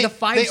at, Okay, they, the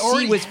they 5C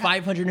already was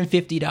had-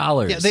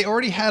 $550. Yeah, they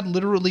already had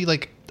literally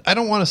I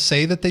don't want to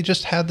say that they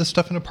just had this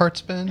stuff in a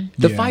parts bin.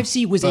 The Yeah.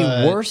 5C was a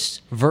But-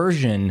 worse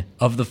version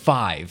of the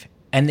 5,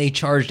 and they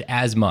charged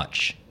as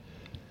much.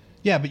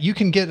 Yeah, but you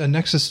can get a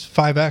Nexus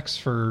 5X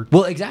for.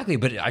 Well, exactly,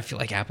 but I feel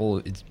like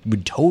Apple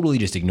would totally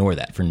just ignore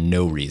that for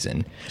no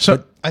reason.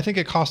 So, I think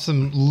it cost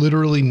them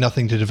literally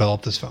nothing to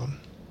develop this phone.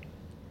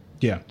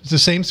 yeah. It's the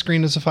same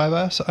screen as the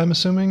 5S, I'm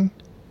assuming.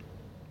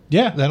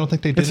 Yeah. I don't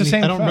think they did. It's the any,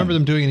 same I don't phone. rememad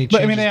them doing any. But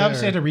Changes I mean, they there.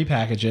 obviously had to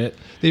repackage it.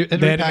 They had to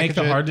to make repackage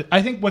the it. hard.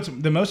 I think what's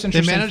the most They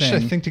interesting managed, thing.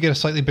 I think, to get a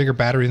slightly bigger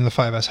battery than the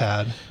 5S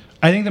had.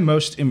 I think the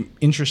most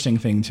interesting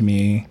thing to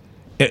me,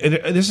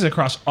 this is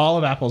across all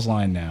of Apple's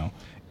line now,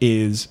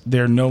 is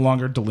they're no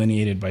longer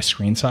delineated by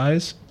screen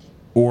size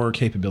or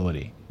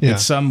capability. Yeah.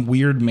 It's some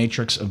weird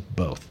matrix of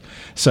both.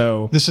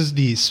 So This is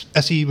the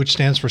SE, which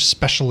stands for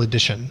Special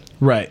Edition.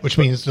 right, Which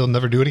means they'll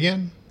never do it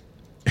again?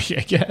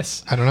 I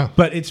guess. I don't know.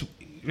 But it's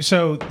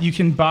so you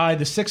can buy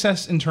the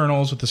 6S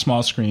internals with the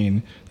small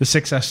screen, the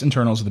 6S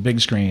internals with the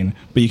big screen,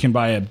 but you can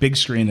buy a big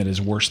screen that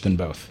is worse than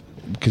both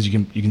because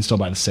you can still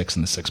buy the 6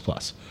 and the 6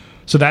 Plus.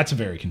 So that's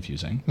very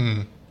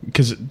confusing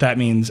because that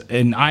means,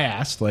 and I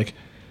asked like,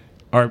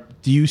 do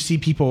you see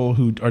people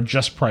who are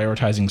just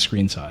prioritizing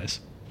screen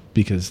size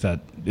because that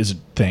is a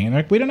thing? And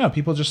they're like, we don't know.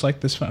 People just like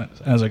this phone.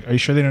 And I was like, are you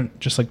sure they don't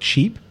just like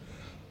cheap?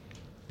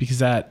 Because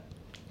that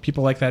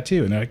people like that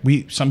too. And they're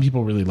like, some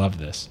people really love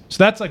this. So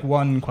that's like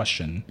one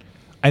question.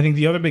 I think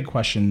the other big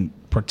question,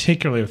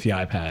 particularly with the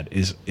iPad,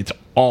 is it's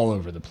all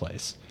over the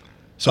place.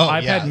 So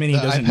iPad Mini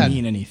doesn't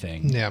mean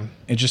anything. Yeah.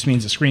 It just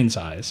means a screen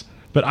size.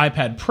 But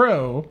iPad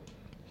Pro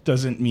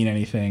doesn't mean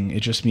anything.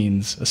 It just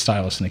means a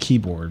stylus and a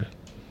keyboard.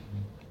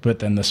 But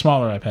then the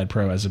smaller iPad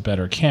Pro has a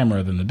better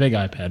camera than the big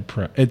iPad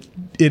Pro. It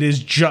is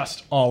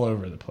just all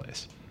over the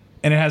place.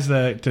 And it has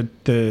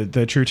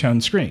the True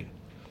Tone screen.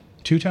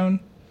 True Tone?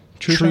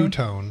 True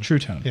Tone. True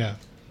Tone. Yeah.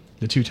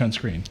 The two-tone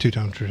screen. True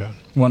Tone.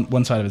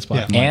 One side of it's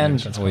black. Yeah. And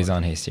That's always color.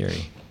 on Hey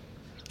Siri.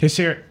 Hey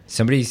Siri.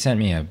 Somebody sent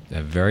me a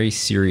very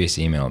serious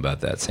email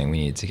about that, saying we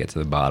need to get to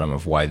the bottom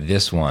of why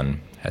this one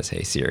has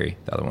Hey Siri,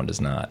 the other one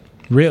does not.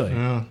 Really?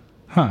 Yeah.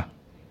 Huh.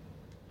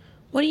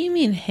 What do you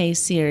mean, hey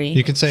Siri?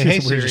 You can say, hey,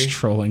 We're Siri. just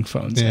trolling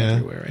phones Yeah.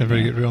 everywhere. Right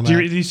Everybody now. get real Do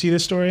mad. you see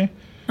this story?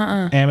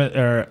 Uh-uh.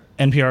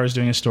 NPR is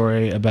doing a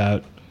story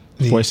about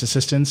voice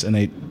assistants, and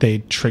they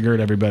triggered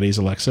everybody's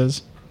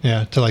Alexas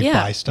Yeah, to like Yeah.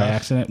 buy by stuff.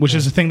 accident, which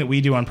is a thing that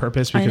we do on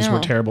purpose because know. we're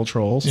terrible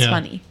trolls. It's Yeah.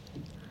 funny.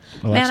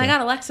 Man, Alexa. I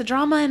got Alexa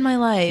drama in my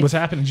life. What's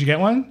happened? Did you get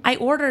one? I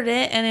ordered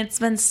it and it's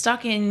been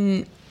stuck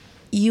in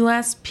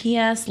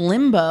USPS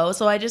limbo,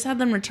 so I just had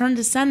them returned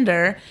to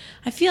sender.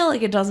 I feel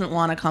like it doesn't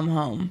want to come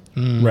home.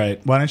 Right.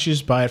 Why don't you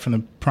just buy it from the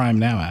Prime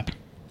Now app?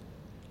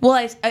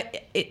 Well,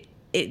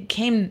 it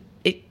came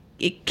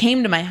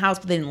to my house,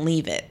 but they didn't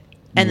leave it,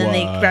 and then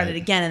they What? grabbed it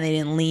again and they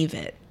didn't leave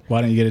it.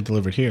 Why don't you get it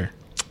delivered here?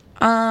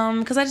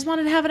 Because I just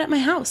wanted to have it at my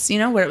house,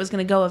 where it was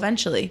going to go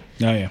eventually.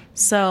 Oh yeah.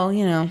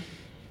 So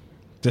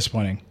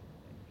Disappointing.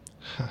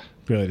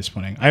 Really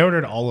disappointing. I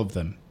ordered all of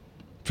them.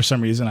 For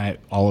some reason,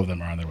 all of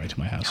them are on their way to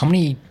my house. How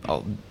many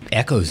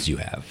Echoes do you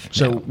have?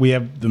 So now? we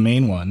have the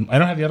main one. I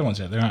don't have the other ones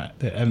yet. I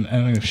don't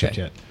think they've shipped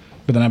Okay. yet.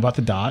 But then I bought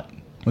the Dot.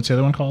 What's the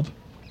other one called?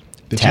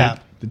 The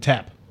Tap. The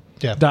Tap.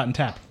 Yeah. Dot and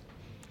Tap.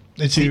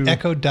 It's to- the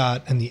Echo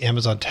Dot and the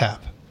Amazon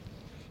Tap.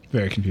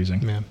 Very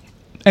confusing. Yeah.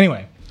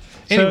 Anyway,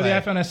 so Anyway. the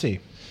iPhone SE.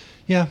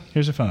 Yeah.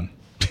 Here's a phone.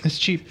 It's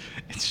cheap.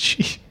 It's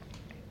cheap.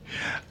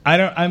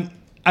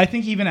 I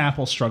think even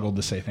Apple struggled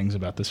to say things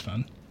about this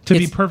phone. To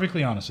be It's-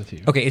 perfectly honest with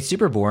you. Okay, it's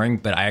super boring,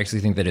 but I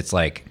actually think that it's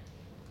like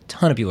a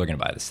ton of people are going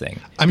to buy this thing.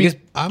 I mean,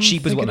 Because I'm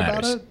cheap is what thinking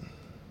about matters. it,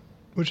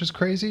 which is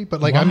crazy.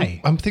 But like,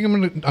 Why? I'm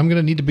thinking I'm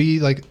gonna need to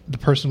be like the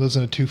person who lives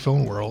in a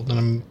 2-phone world, and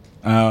I'm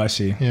Oh, I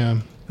see.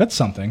 yeah. That's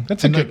something.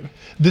 That's a And good. like,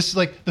 this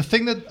like the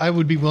thing that I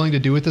would be willing to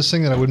do with this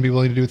thing that I wouldn't be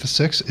willing to do with the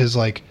 6 is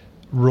like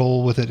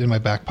roll with it in my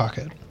back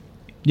pocket.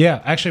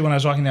 Yeah, actually, when I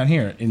was walking down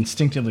here,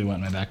 instinctively went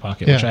in my back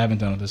pocket, which Yeah. I haven't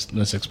done with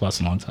the 6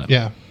 Plus in a long time.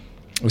 Yeah.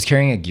 I was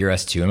carrying a Gear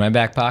S2 in my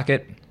back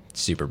pocket.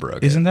 Super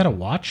broke. Isn't that a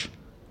watch?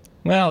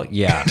 Well,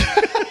 yeah.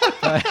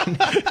 All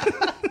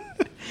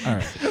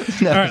right.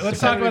 All right, let's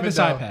talk about this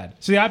iPad.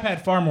 So the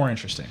iPad, far more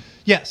interesting.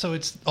 Yeah, so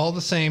it's all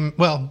the same.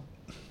 Well,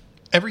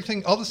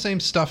 everything, all the same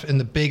stuff in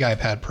the big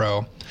iPad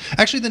Pro.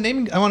 Actually, the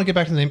naming, I want to get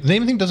back to the name. The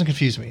naming thing doesn't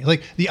confuse me.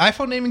 Like, the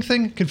iPhone naming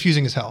thing,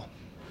 confusing as hell.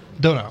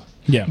 Don't know.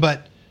 Yeah.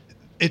 But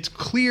it's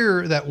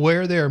clear that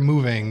where they're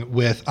moving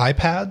with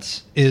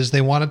iPads is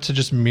they wanted to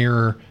just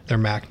mirror their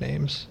Mac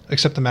names.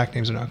 Except the Mac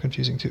names are now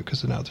confusing too,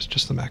 because now there's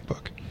just the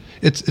MacBook.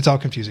 It's all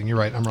confusing. You're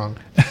right. I'm wrong.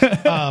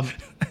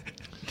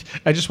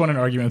 I just won an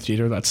argument with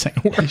Dieter without saying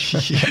a word.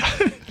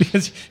 Yeah.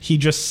 Because he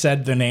just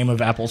said the name of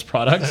Apple's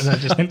products And I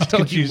just until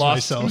he confused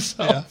lost myself.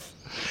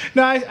 himself.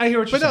 No, I hear what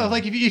you're But no, saying.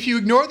 like if you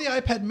ignore the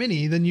iPad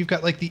Mini, then you've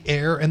got like the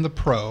Air and the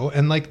Pro,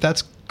 and like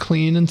that's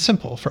clean and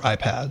simple for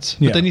iPads.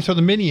 But Yeah. then you throw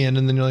the Mini in,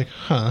 and then you're like,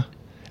 huh?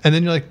 And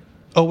then you're like,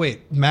 oh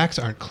wait, Macs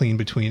aren't clean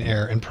between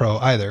Air and Pro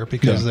either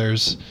because Yeah.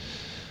 there's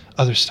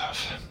other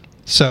stuff.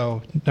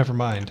 So never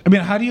mind. I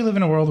mean, how do you live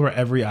in a world where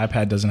every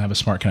iPad doesn't have a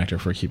smart connector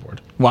for a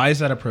keyboard? Why is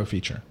that a pro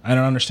feature? I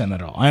don't understand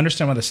that at all. I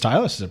understand why the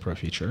stylus is a pro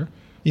feature,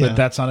 Yeah. but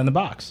that's not in the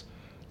box.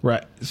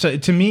 Right. So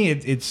to me,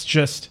 it's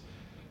just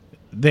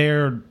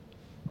they've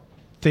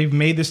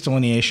made this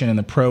delineation, and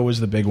the Pro was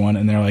the big one,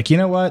 and they're like, you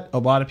know what? A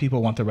lot of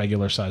people want the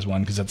regular size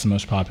one because that's the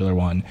most popular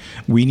one.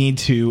 We need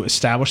to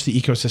establish the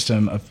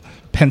ecosystem of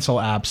pencil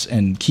apps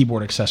and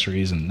keyboard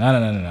accessories and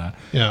no.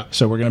 Yeah.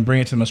 So we're going to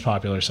bring it to the most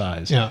popular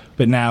size. Yeah.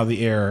 But now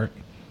the Air,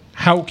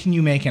 how can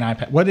you make an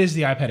iPad? What is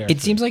the iPad Air? It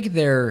seems like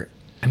they're.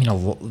 I mean,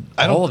 all of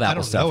I Apple don't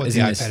know stuff what is the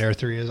in iPad this Air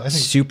 3 is. I think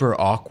super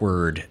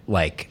awkward,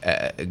 like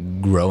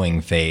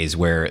growing phase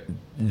where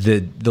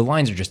the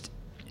lines are just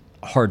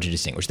hard to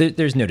distinguish.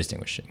 There's no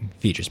distinguishing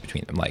features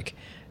between them. Like,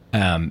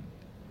 and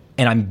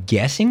And I'm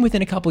guessing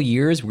within a couple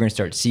years, we're going to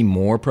start to see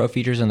more Pro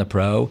features on the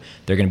Pro.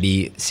 They're going to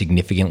be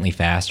significantly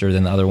faster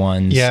than the other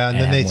ones. Yeah, and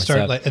then have they more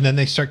start stuff. and then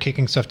they start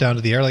kicking stuff down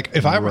to the air. Like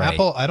if I'm Right.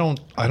 Apple, I don't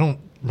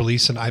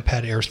release an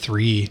iPad Air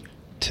 3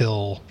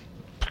 till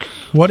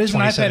What is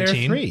an iPad Air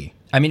 2017? 3?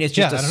 I mean, it's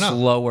just Yeah, I a don't know.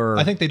 slower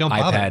I think they don't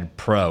bother. iPad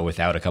Pro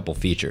without a couple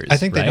features. I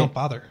think they right? don't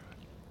bother.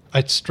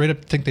 I straight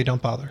up think they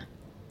don't bother.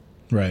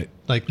 Right.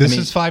 Like this I mean-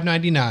 is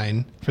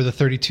 $599 for the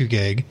 32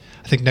 gig.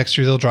 I think next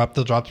year they'll drop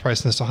the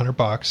price on this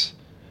 $100.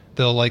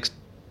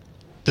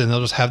 Then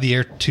they'll just have the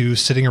Air 2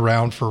 sitting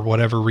around for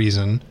whatever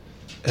reason.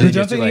 And then don't,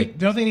 just they like- need,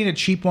 don't they need a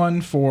cheap one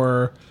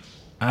for,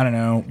 I don't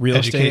know, real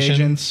estate Education.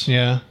 agents?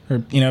 Yeah. Or,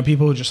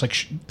 people who just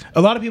like,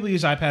 a lot of people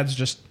use iPads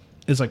just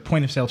as like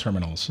point of sale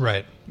terminals.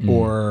 Right.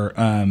 Or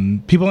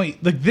people, like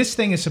this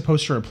thing is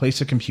supposed to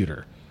replace a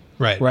computer.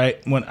 Right.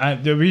 Right.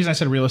 The reason I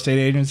said real estate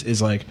agents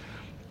is like,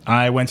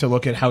 I went to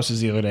look at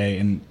houses the other day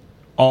and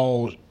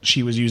all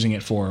she was using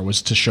it for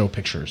was to show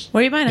pictures.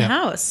 Where are you buying a Yeah.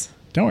 house?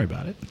 Don't worry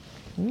about it.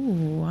 Ooh,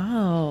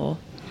 wow.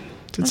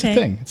 It's Okay. a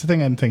thing. It's a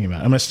thing I'm thinking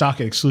about. I'm going to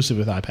stock it exclusive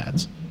with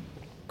iPads.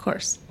 Of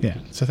course. Yeah,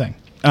 it's a thing.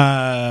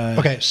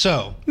 Okay,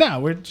 so No,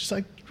 we're just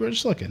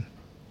looking.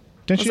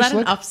 Didn't Was you just that an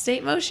look?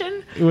 upstate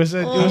motion? It was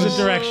a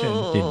direction.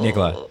 Dude,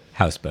 Nicola,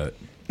 houseboat.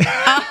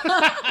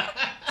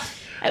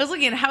 I was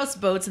looking at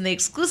houseboats and they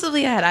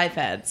exclusively had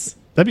iPads.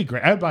 That'd be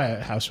great. I would buy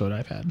a houseboat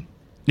iPad.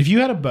 If you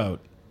had a boat,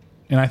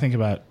 and I think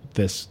about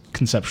this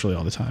conceptually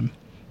all the time,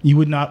 you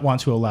would not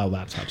want to allow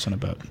laptops on a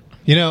boat.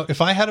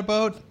 if I had a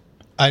boat,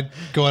 I'd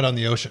go out on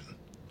the ocean.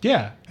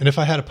 Yeah. And if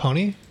I had a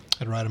pony,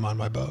 I'd ride him on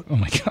my boat. Oh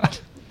my god.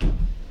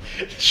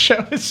 This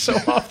show is so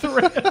off the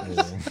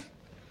rails.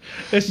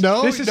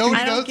 No, this is no,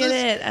 I don't get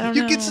it. I don't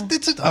know.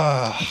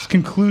 It's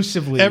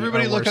conclusively.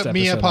 everybody our look worst up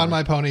me episode upon ever.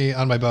 my pony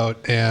on my boat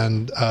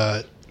and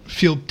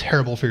feel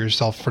terrible for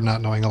yourself for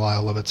not knowing a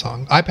Lyle Lovett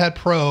song. iPad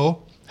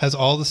Pro has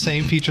all the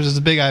same features as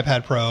the big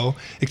iPad Pro,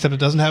 except it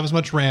doesn't have as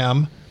much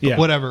RAM. But Yeah.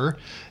 whatever.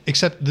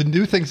 Except the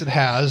new things it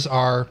has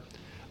are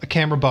a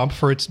camera bump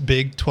for its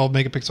big 12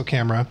 megapixel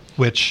camera,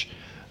 which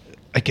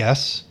I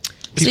guess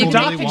So you people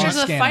can really take want.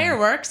 pictures of the scanning.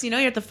 fireworks. You're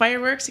at the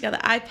fireworks. You got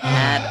the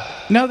iPad.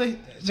 No, they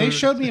So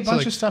showed me a it's bunch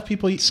like of stuff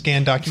people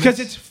scan documents? because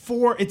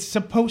it's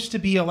supposed to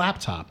be a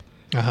laptop.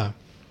 Uh-huh.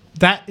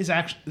 That is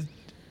actually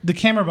the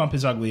camera bump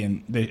is ugly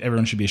and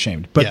everyone should be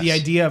ashamed. But the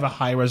Yes. idea of a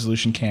high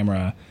resolution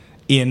camera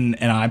in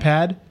an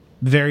iPad,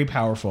 very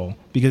powerful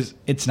because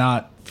it's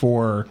not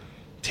for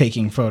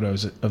taking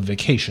photos of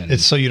vacation.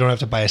 It's so you don't have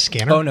to buy a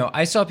scanner. Oh, no.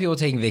 I saw people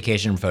taking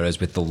vacation photos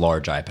with the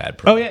large iPad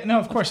Pro. oh yeah, no,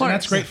 of course, and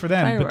that's course. great for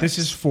them. But this Fireworks.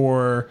 is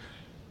for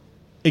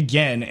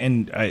again,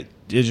 and it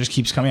just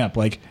keeps coming up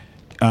like.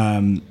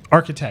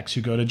 Architects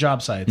who go to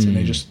job sites and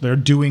they're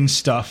doing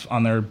stuff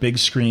on their big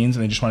screens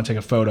and they just want to take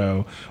a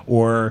photo,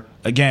 or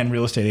again,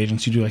 real estate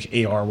agents who do like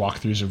AR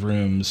walkthroughs of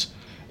rooms.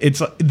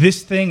 It's like,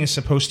 this thing is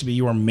supposed to be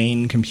your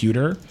main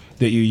computer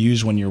that you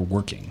use when you're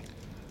working.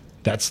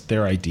 That's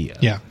their idea.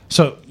 Yeah.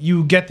 So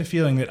you get the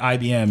feeling that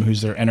IBM,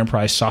 who's their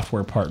enterprise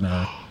software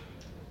partner,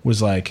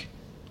 was like,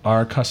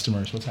 our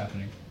customers. What's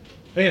happening?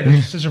 Oh, yeah, there's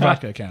a Scissor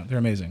Vodka account. They're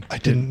amazing. I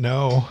didn't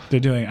know. They're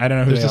doing. I don't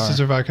know who There's they a are.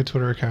 Scissor Vodka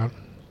Twitter account.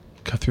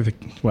 Cut through the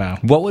wow.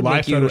 What would Live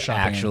make you photoshopping.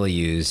 actually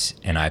use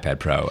an iPad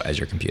Pro as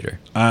your computer?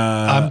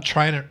 I'm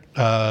trying it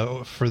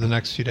for the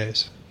next few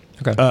days.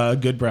 Okay.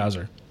 Good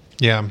browser.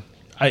 Yeah.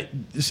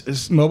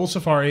 Mobile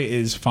Safari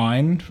is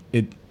fine.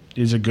 It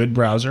is a good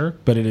browser,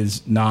 but it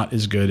is not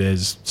as good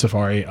as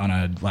Safari on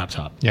a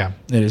laptop. Yeah.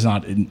 It is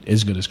not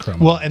as good as Chrome.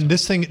 Well, and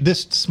this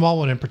small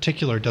one in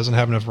particular doesn't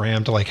have enough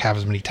RAM to have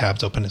as many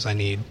tabs open as I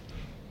need.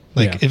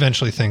 Yeah.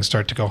 Eventually things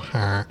start to go.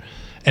 Huh.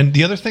 And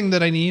the other thing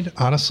that I need,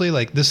 honestly,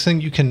 this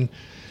thing you can't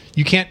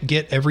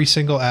get every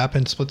single app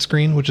in split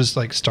screen, which is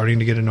starting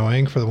to get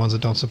annoying for the ones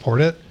that don't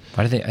support it.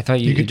 Why do they? I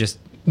thought you could just.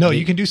 No,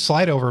 you can do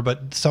slide over,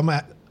 but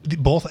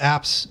both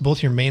apps,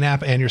 both your main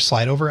app and your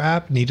slide over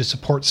app, need to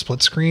support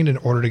split screen in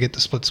order to get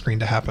the split screen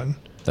to happen.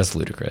 That's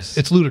ludicrous.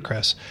 It's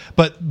ludicrous.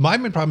 But my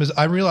main problem is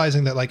I'm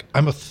realizing that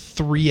I'm a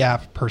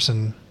 3-app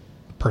person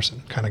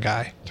kind of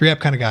guy. 3-app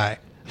kind of guy.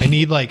 I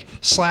need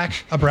Slack,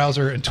 a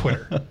browser, and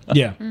Twitter.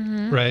 yeah.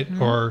 Right?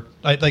 Or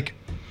I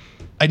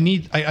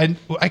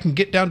can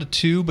get down to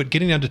 2, but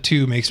getting down to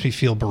 2 makes me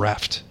feel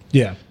bereft.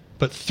 Yeah.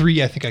 But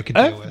 3 I think I could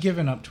deal I've with.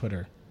 given up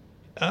Twitter.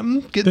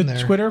 I'm The getting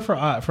there. Twitter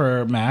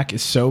for Mac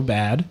is so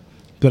bad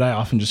that I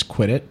often just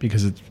quit it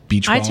because it's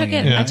beach I balling. took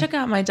it. and- I took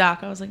out my dock.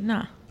 I was like,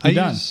 nah. You're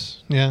done.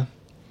 Yeah.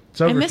 It's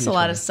over I miss for a you,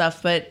 lot Twitter. of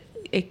stuff, but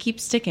it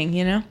keeps sticking.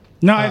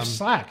 No, I have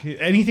Slack.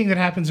 Anything that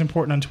happens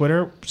important on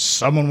Twitter,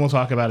 someone will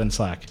talk about in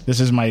Slack. This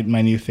is my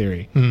new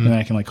theory. And then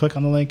I can click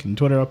on the link and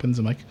Twitter opens.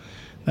 I'm like,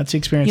 that's the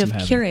experience You I'm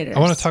have having. curators. I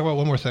want to talk about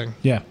one more thing.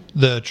 Yeah.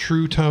 The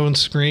True Tone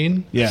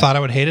screen. Yeah. Thought I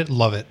would hate it.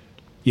 Love it.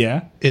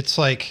 Yeah. It's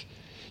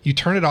you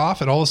turn it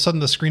off and all of a sudden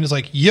the screen is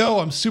yo,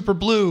 I'm super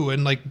blue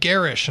and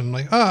garish and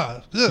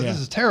this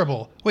is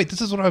terrible. Wait,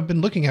 this is what I've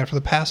been looking at for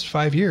the past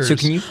 5 years. So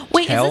can you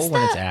Wait, is tell this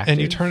when it's that- active?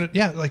 And you turn it,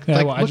 Yeah,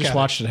 well, I look just at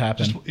watched it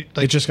happen. Just,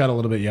 It just got a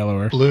little bit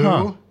yellower. blue,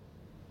 Huh.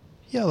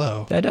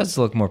 yellow. That does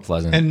look more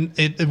pleasant.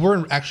 And we're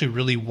in actually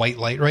really white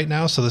light right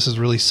now, so this is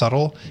really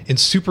subtle. In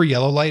super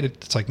yellow light,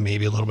 it's like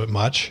maybe a little bit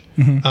much.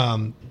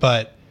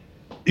 But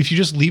if you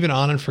just leave it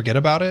on and forget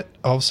about it,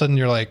 all of a sudden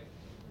you're like,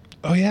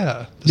 oh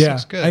yeah, this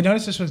looks good. I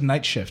noticed this with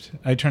night shift.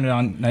 I turned it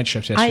on night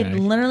shift I yesterday.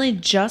 literally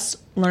just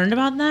learned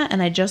about that,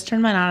 and I just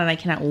turned mine on, and I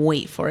cannot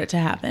wait for it to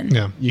happen.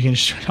 Yeah. You can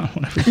just turn it on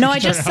whenever. No, you I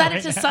turn just set on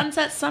it to right now.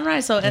 sunset,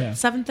 sunrise, so at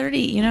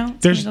 7:30, you know,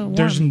 it's gonna go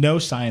There's warm. no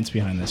science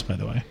behind this, by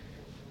the way.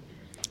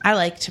 I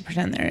like to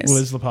pretend there is.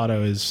 Liz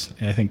Lopato is,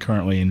 I think,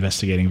 currently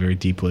investigating very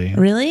deeply.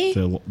 Really?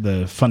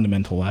 The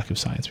fundamental lack of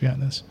science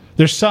behind this.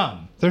 There's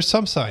some. There's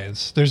some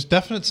science. There's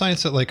definite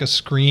science that like a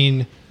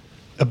screen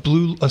with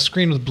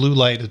blue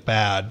light is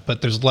bad,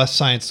 but there's less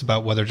science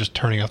about whether just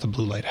turning off the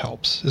blue light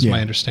helps, is Yeah.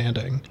 my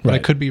understanding. But I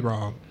Right. could be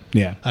wrong.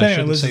 Yeah. I Anyway,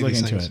 shouldn't Liz say is looking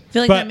these into things. it. I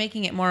feel like But they're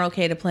making it more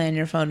okay to play on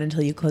your phone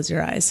until you close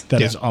your eyes. that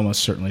Yeah. is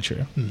almost certainly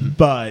true.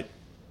 But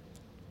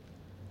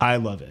I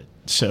love it.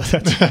 So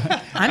that's.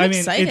 I'm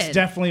excited. It's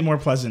definitely more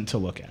pleasant to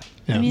look at,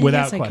 Yeah. I mean, I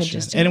without guess I could question.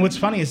 just do And it. what's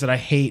funny is that I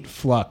hate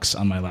flux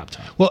on my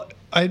laptop. Well,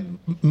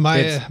 my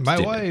It's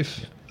stupid.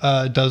 wife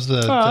does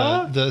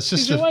the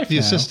she's your wife now.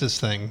 assistus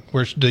thing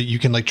where you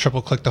can like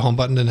triple click the home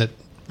button and it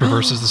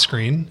reverses the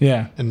screen.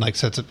 Yeah. And like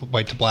sets it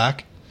white to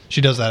black. She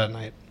does that at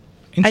night.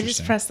 I just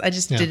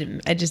Yeah. did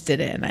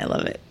it, and I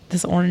love it.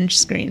 This orange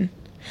screen.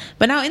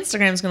 But now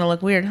Instagram's going to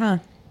look weird, huh?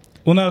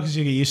 Well, no, because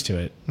you get used to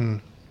it.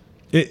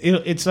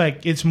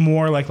 It's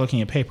more like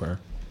looking at paper.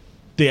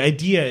 The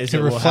idea is It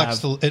we'll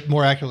reflects have, it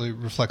more accurately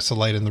reflects the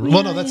light in the room.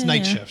 Well, no, that's yeah,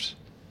 night yeah. shift.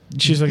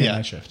 she's looking Yeah. at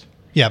night shift,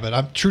 Yeah,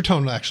 but True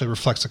Tone actually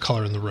reflects the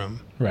color in the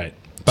room right?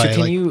 by can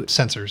like you-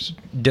 sensors.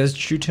 Does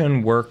True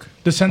Tone work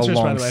The sensors,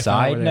 by the way, I found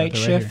out alongside where they are. night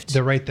They're right shift?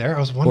 They're right there. I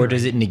was wondering. Or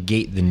does it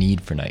negate the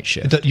need for night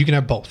shift? You can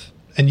have both,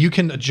 and you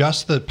can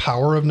adjust the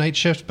power of night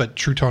shift, but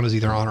True Tone is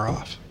either on or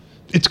off.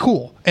 It's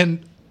cool.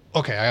 And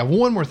okay, I have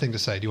one more thing to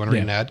say. Do you want to read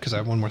Yeah. an ad? Because I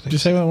have one more thing.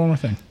 Just to say say. one more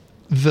thing.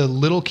 The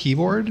little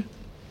keyboard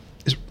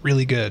is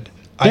really good.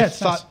 Yeah,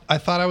 it's nice. I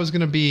thought I was going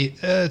to be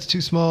it's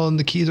too small and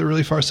the keys are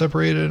really far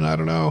separated and I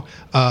don't know.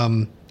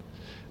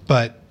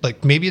 But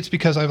like maybe it's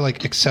because I've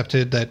like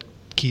accepted that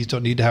keys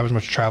don't need to have as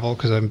much travel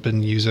because I've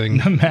been using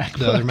the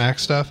MacBook. other Mac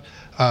stuff.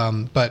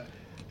 But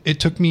it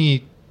took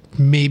me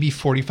maybe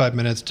 45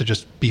 minutes to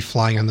just be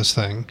flying on this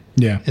thing.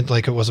 Yeah.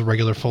 Like it was a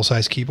regular full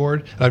size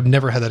keyboard. I've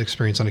never had that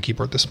experience on a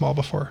keyboard this small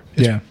before.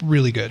 It's Yeah.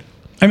 really good.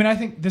 I mean, I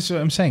think this is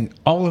what I'm saying.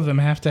 All of them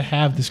have to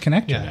have this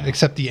connector. Yeah, now.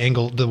 except the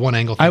one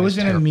angle thing I was is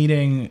in a terrible.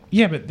 meting.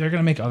 Yeah, but they're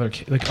going to make other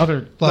Logitech will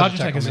is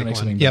going to make one.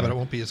 something. Yeah, better. but it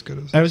won't be as good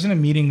as I was in a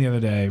meeting the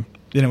other day,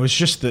 and it was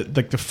just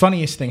the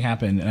funniest thing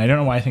happened, and I don't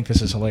know why I think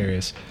this is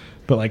hilarious,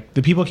 but like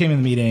the people came in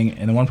the meeting,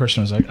 and the one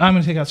person was like, "I'm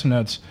going to take out some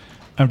notes.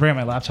 I'm bringing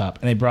out my laptop,"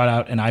 and they brought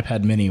out an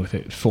iPad Mini with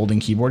a folding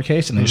keyboard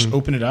case, and they just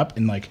opened it up,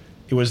 and like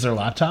it was their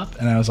laptop,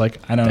 and I was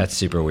like, That's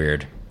super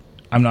weird.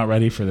 I'm not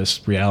ready for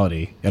this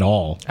reality at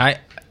all.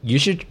 You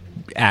should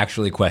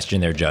actually question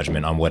their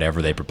judgment on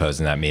whatever they propose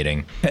in that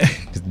meeting.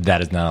 'Cause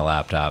that is not a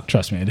laptop.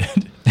 Trust me, I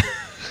did.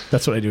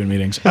 That's what I do in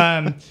meetings.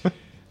 I'm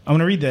going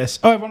to read this.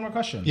 Oh, I have one more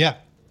question. Yeah.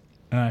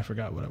 I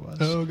forgot what it was.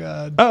 Oh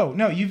God. Oh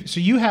no,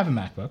 you have a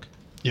MacBook.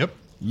 Yep.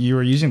 You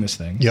are using this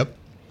thing. Yep.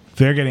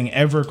 They're getting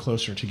ever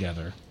closer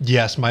together.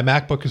 Yes, my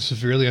MacBook is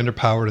severely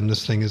underpowered, and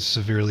this thing is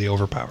severely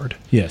overpowered.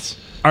 Yes.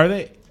 Are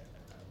they?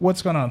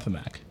 What's going on with the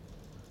Mac?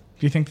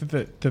 Do you think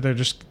that they're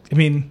just? I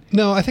mean,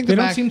 No, I think they the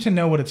don't Mac. seem to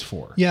know what it's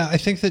for. Yeah, I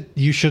think that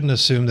you shouldn't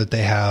assume that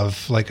they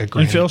have like a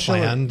grand Phil Schiller-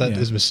 plan that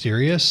is yeah.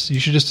 mysterious. You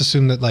should just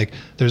assume that like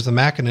there's the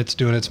Mac and it's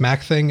doing its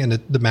Mac thing, and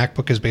the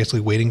MacBook is basically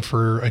waiting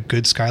for a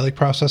good Skylake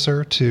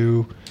processor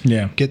to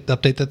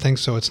update that thing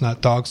so it's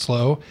not dog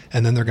slow,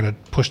 and then they're going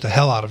to push the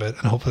hell out of it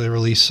and hopefully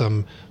release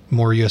some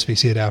more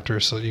USB-C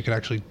adapters so you can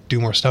actually do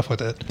more stuff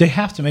with it. They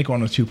have to make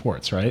one with 2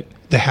 ports, right?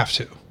 They have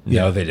to.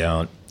 No, they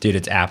don't. Dude,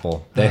 it's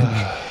Apple.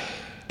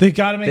 They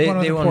got to make one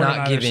with They a will port on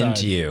not either give in side.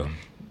 to you.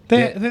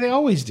 They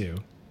always do.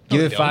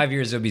 Give they it don't. 5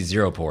 years, it'll be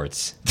 0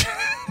 ports.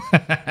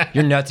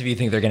 You're nuts if you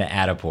think they're going to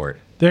add a port.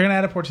 They're going to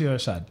add a port to the other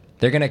side.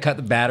 They're going to cut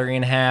the battery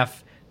in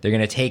half. They're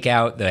going to take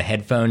out the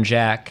headphone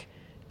jack.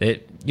 You're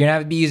going to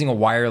have to be using a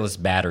wireless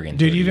battery. In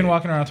Dude, 30 you've been years.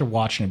 walking around with a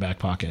watch in your back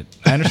pocket.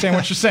 I understand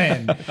what you're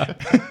saying.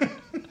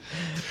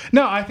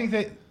 No, I think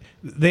that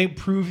they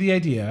prove the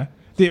idea.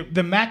 The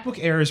MacBook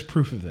Air is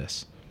proof of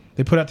this.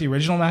 They put out the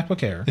original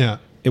MacBook Air. Yeah.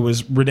 It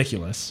was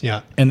ridiculous.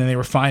 Yeah. And then they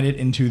refined it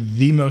into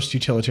the most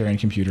utilitarian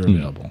computer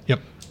available. Yep.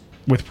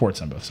 With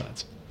ports on both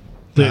sides.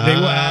 They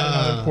will add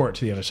another port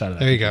to the other side of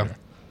that. There you computer.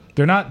 go.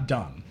 They're not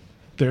dumb.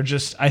 They're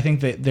just, I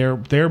think that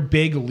their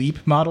big leap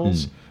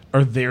models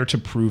are there to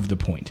prove the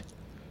point.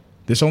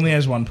 This only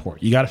has one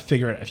port. You got to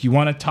figure it. If you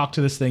want to talk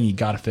to this thing, you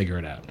got to figure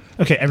it out.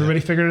 Okay, everybody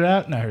figured it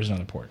out. Now here's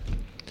another port.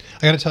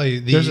 I got to tell you,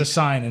 There's a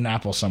sign in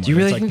Apple somewhere. Do you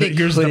really It's think like, they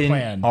here's the couldn't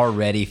plan?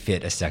 already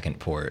fit a second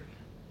port?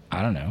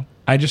 I don't know.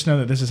 I just know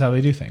that this is how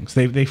they do things.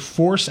 They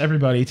force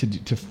everybody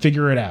to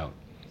figure it out,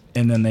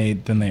 and then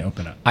they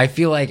open up. I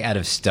feel like out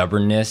of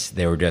stubbornness,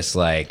 they were just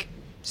like,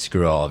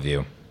 screw all of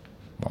you.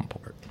 One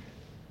port.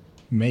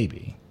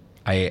 Maybe.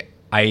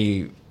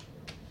 I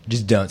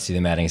just don't see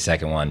them adding a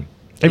second one.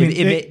 I mean,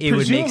 it would make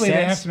presumably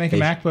they have sense. to make a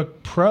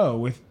MacBook Pro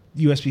with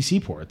USB-C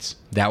ports.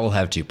 That will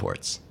have 2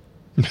 ports.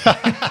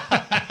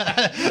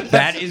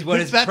 That is what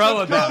is pro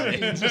about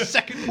it. It's a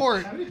second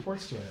port. How many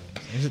ports do I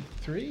have? Is it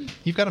 3?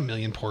 You've got a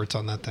million ports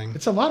on that thing.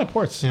 It's a lot of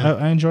ports. Yeah.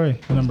 I enjoy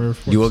the number of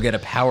ports. You will get a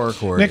power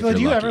cord. Nicola, if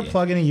do you're you lucky. ever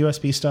plug any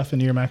USB stuff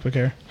into your MacBook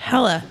Air?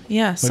 Hella.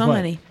 Yeah, so what?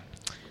 many.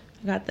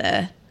 I got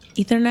the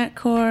Ethernet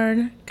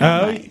cord.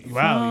 got Oh, my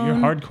wow. You're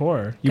phone.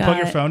 hardcore. You plug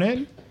your Got- phone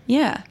in?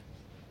 Yeah.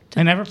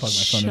 I never plug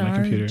my phone in my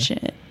computer.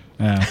 Charge it.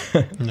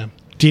 No.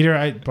 Dieter,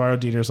 I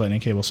borrowed Dieter's lightning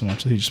cable so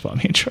much that he just bought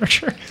me a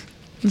charger.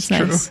 That's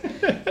nice.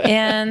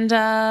 And no,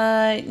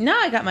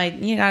 I got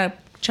you gotta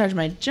charge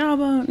my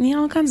jawbone,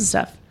 all kinds of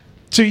stuff.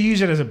 So you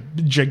use it as a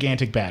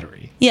gigantic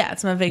battery. Yeah,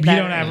 it's my big You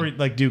battery. don't ever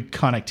like do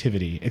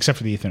connectivity except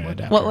for the Ethernet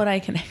adapter. What would I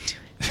connect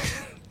to?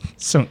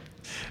 So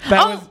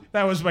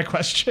that was my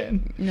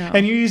question. No.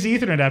 And you use the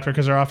Ethernet adapter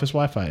because our office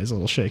Wi-Fi is a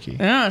little shaky.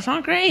 No, it's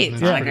not great.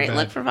 It's Yeah. not a great Pretty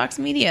look bad. for Vox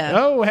Media.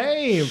 Oh,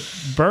 hey,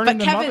 burning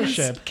the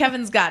mothership.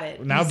 Kevin's got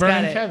it. Now He's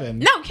burning got it. Kevin.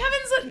 No,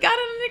 Kevin's got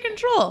it under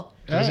control.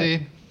 Does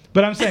he?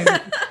 But I'm saying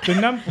the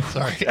number.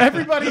 Sorry.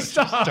 Everybody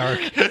stop.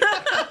 Dark.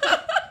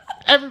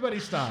 Everybody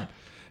stop.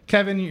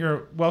 Kevin, you're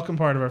a welcome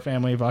part of our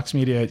family, Vox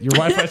Media. Your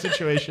Wi-Fi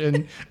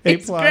situation, A+.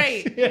 It's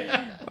great.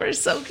 Yeah. We're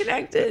so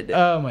connected.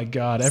 Oh my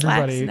God,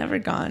 everybody. Slack's never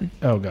gone.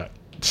 Oh God,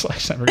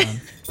 Slack's never gone.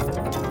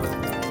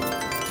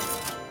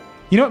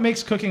 You know what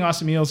makes cooking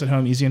awesome meals at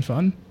home easy and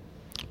fun?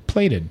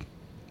 Plated.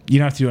 You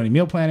don't have to do any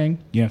meal planning.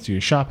 You don't have to do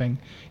shopping.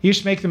 You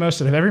just make the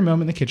most out of every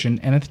moment in the kitchen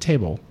and at the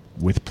table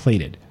with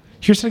Plated.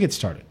 Here's how to get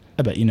started.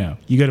 I bet you know.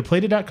 You go to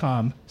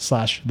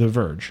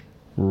plated.com/theverge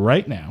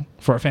right now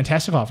for a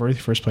fantastic offer with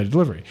your first Plated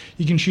delivery.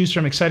 You can choose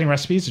from exciting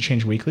recipes that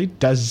change weekly,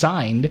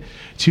 designed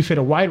to fit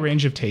a wide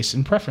range of tastes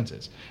and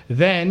preferences.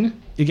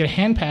 Then you get a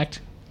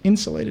hand-packed,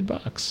 insulated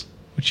box,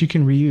 which you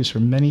can reuse for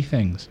many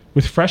things.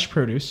 With fresh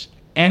produce,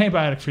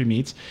 antibiotic-free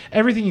meats,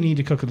 everything you need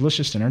to cook a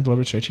delicious dinner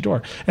delivered straight to your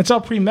door. And it's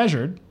all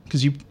pre-measured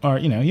because you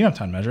don't have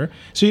time to measure,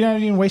 so you're not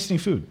even wasting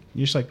food.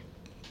 You just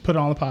put it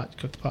on the pot,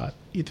 cook the pot,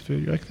 eat the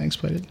food. You're like, thanks,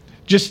 Plated.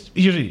 Just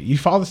usually you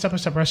follow the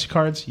step-by-step recipe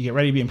cards. You get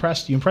ready to be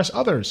impressed. You impress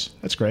others.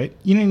 That's great.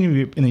 You don't need to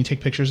be, and then you take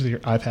pictures with your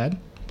iPad,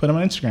 put them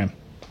on Instagram.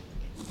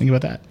 Think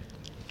about that.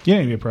 You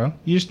don't need to be a pro.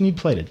 You just need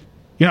Plated.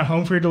 You're not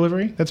home for your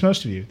delivery? That's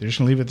most of you. They're just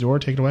going to leave it at the door,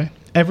 take it away.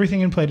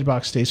 Everything in Plated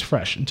box stays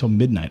fresh until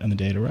midnight on the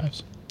day it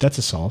arrives. That's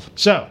a solve.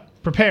 So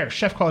prepare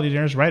chef-quality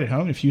dinners right at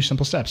home in a few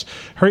simple steps.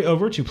 Hurry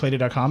over to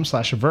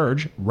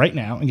plated.com/verge right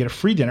now and get a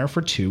free dinner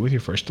for 2 with your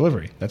first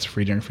delivery. That's a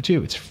free dinner for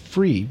 2. It's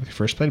free with your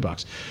first Plated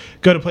box.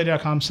 Go to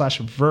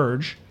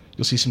plated.com/verge.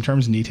 You'll see some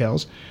terms and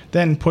details.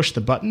 Then push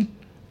the button.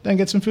 Then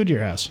get some food to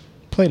your house.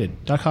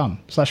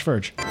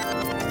 Plated.com/verge.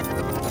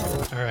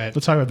 All right.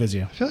 Let's talk about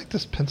Vizio. I feel like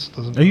this pencil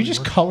doesn't. Are you really just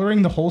work.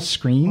 coloring the whole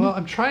screen? Well,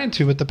 I'm trying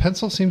to, but the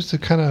pencil seems to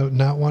kind of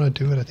not want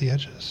to do it at the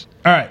edges.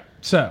 All right.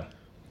 So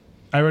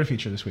I wrote a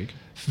feature this week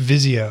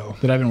Vizio.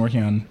 that I've been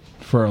working on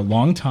for a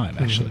long time,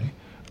 actually,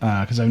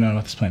 because I've known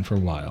about this plan for a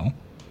while.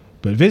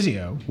 But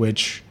Vizio,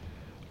 which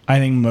I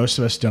think most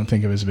of us don't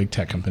think of as a big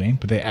tech company,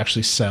 but they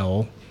actually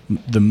sell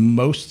the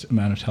most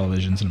amount of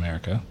televisions in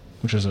America,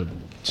 which is a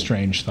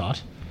strange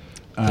thought.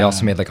 They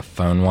also made like a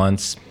phone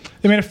once.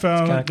 They made a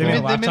phone. kinda They made a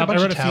cool. They made a laptop. I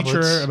bunch wrote of a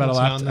feature tablets about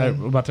once now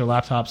about their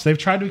laptops. They've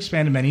tried to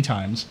expand it many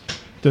times.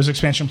 Those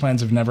expansion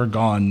plans have never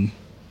gone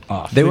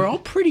off. They were all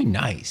pretty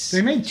nice.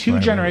 They made 2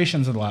 Right.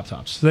 generations of the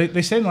laptops. So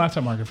they stayed in the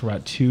laptop market for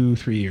about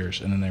 2-3 years,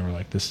 and then they were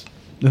like this.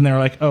 Then they were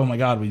like, "Oh my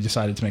God, we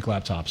decided to make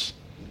laptops."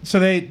 So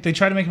they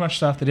tried to make a bunch of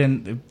stuff. They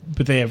didn't,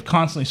 but they have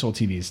constantly sold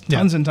TVs,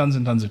 tons and tons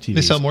and tons of TVs.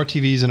 They sell more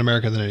TVs in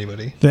America than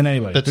anybody. than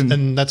anybody.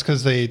 And that's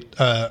because they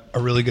are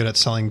really good at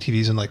selling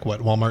TVs in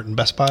Walmart and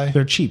Best Buy.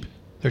 They're cheap,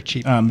 They're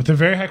cheap. but they're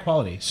very high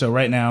quality. So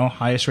right now,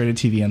 highest rated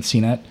TV on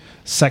CNET,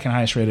 second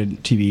highest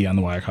rated TV on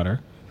the Wirecutter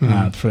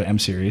for the M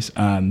series.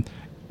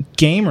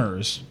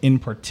 Gamers in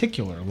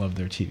particular love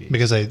their TV.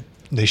 Because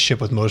they ship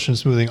with motion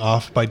smoothing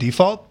off by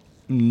default.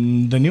 The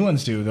new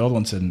ones do. The old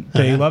ones didn't.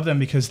 They love them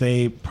because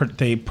they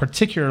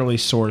particularly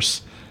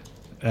source.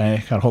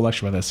 I got a whole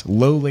lecture about this.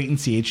 Low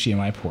latency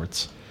HDMI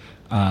ports.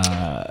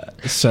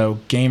 So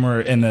gamer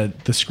and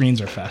the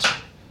screens are faster.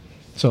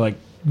 So like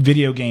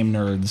video game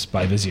nerds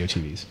buy Vizio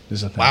TVs.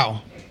 Is a thing.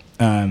 Wow.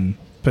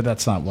 But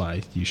that's not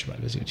why you should buy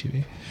Vizio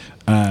TV.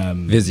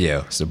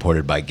 Vizio,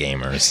 supported by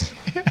gamers.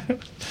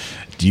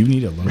 Do you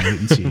need a low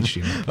latency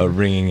HDMI? A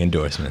ringing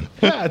endorsement.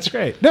 Yeah, it's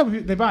great. No,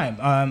 they buy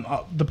them.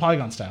 The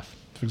Polygon staff,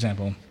 for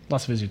example,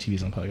 lots of Vizio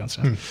TVs on the Polygon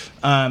staff.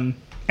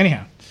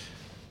 Anyhow,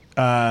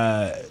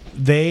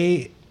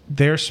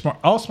 they're smart.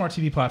 All smart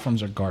TV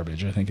platforms are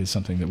garbage. I think is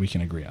something that we can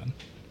agree on.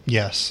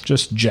 Yes.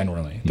 Just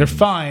generally, they're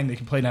fine. They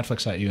can play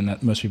Netflix at you, and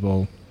that most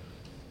people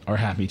are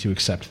happy to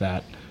accept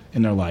that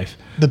in their life.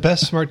 The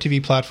best smart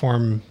TV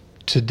platform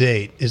to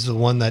date is the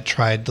one that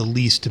tried the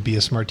least to be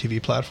a smart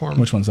TV platform.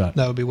 Which one's that?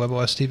 That would be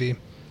WebOS TV.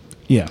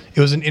 Yeah,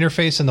 It was an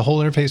interface, and the whole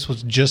interface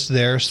was just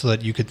there so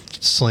that you could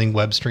sling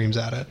web streams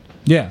at it.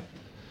 yeah.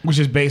 Which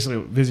is basically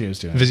what Vizio's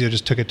doing. Vizio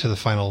just took it to the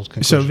final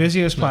conclusion. So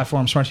Vizio's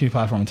platform, smart TV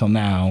platform, until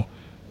now,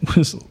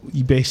 was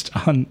based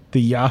on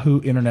the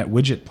Yahoo Internet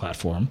Widget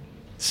platform.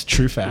 It's a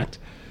true fact.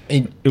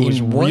 It was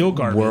in real what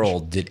garbage.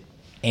 world did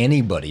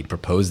anybody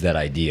propose that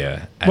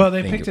idea? Well,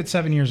 they picked it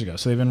 7 years ago,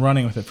 so they've been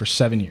running with it for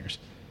 7 years.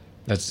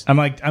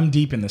 I'm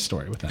deep in this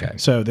story with them. Okay.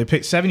 So they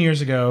picked 7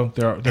 years ago.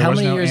 How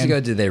many years ago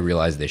did they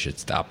realize they should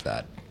stop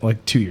that?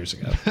 Like 2 years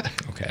ago.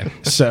 Okay.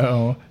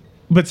 So,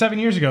 but 7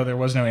 years ago, there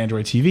was no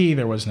Android TV.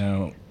 There was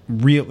no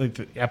real, like,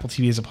 the Apple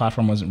TV as a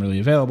platform wasn't really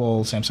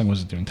available. Samsung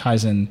wasn't doing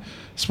Tizen.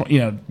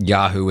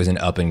 Yahoo was an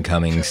up and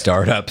coming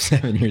startup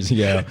 7 years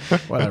ago.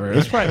 Whatever. It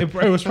was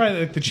probably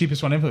like the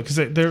cheapest one input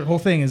because their whole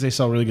thing is they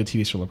sell really good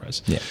TVs for low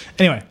price. Yeah.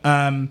 Anyway,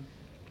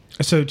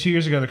 so 2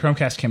 years ago, the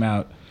Chromecast came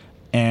out,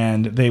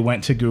 and they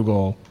went to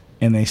Google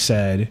and they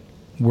said,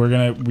 we're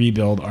going to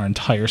rebuild our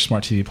entire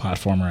smart TV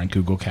platform around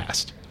Google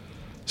Cast.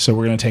 So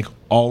we're going to take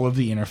all of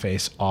the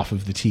interface off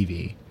of the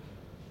TV,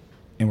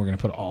 and we're going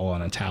to put it all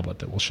on a tablet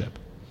that will ship.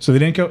 So they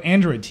didn't go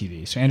Android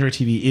TV. So Android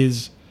TV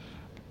is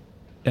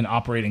an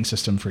operating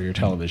system for your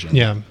television.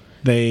 Yeah.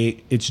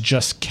 It's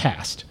just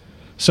Cast.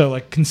 So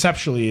like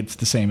conceptually, it's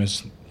the same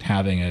as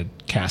having a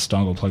Cast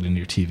dongle plugged into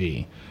your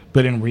TV.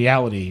 But in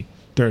reality,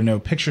 there are no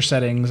picture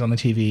settings on the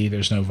TV.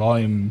 There's no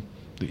volume.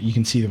 You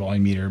can see the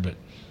volume meter, but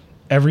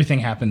everything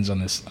happens on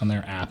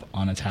their app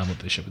on a tablet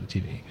they ship with the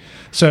TV.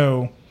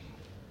 So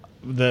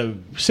the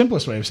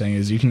simplest way of saying it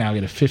is you can now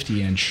get a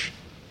 50-inch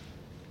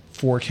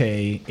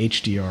 4K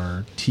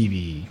HDR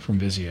TV from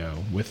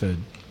Vizio with a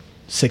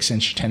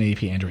 6-inch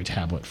 1080p Android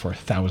tablet for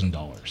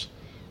 $1,000, which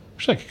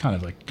is like kind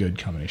of like good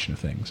combination of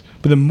things.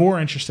 But the more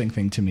interesting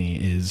thing to me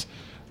is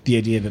the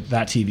idea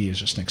that TV is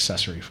just an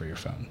accessory for your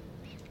phone.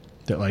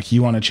 That like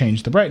you want to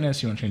change the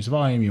brightness, you want to change the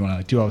volume, you want to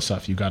like do all this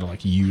stuff, you got to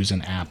like use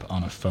an app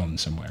on a phone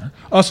somewhere.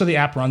 Also, the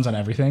app runs on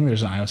everything.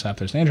 There's an iOS app,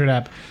 there's an Android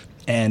app,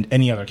 and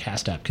any other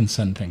Cast app can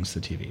send things to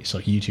the TV. So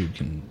like YouTube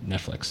can,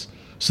 Netflix.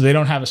 So they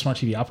don't have a smart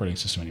TV operating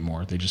system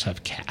anymore. They just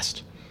have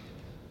Cast.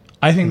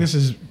 I think this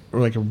is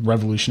like a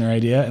revolutionary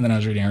idea. And then I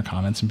was reading our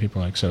comments, and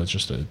people are like, "So it's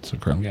a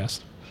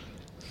Chromecast."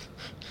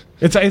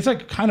 It's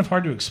like kind of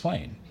hard to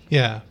explain.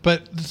 Yeah,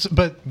 but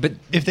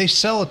if they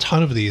sell a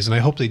ton of these, and I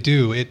hope they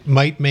do, it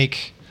might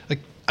make like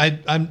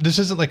I'm. This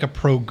isn't like a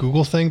pro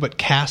Google thing, but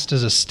Cast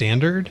as a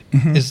standard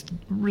is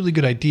a really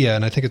good idea,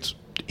 and I think it's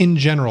in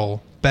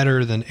general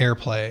better than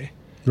AirPlay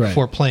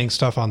for playing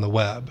stuff on the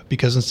web,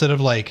 because instead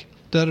of like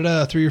da da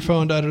da through your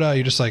phone da da da,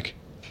 you're just like,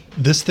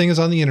 this thing is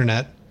on the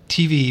internet.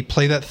 TV,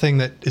 play that thing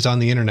that is on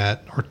the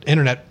internet, or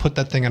internet, put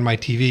that thing on my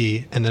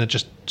TV, and then it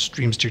just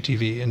streams to your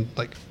TV, and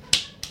like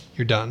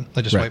you're done.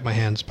 I just wipe my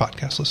hands,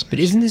 podcast listeners. But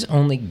isn't this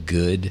only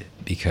good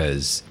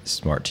because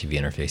smart TV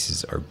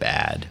interfaces are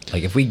bad?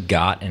 Like if we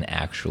got an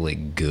actually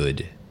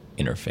good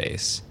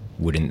interface,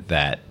 wouldn't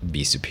that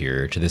be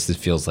superior to this? This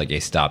feels like a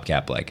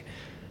stopgap. Like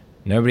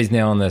nobody's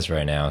nailing this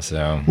right now,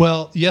 so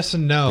well, yes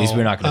and no. At least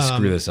we're not going to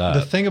screw this up.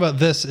 The thing about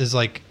this is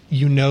like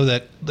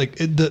that like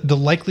the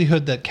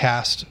likelihood that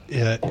Cast,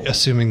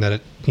 assuming that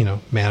it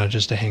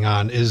manages to hang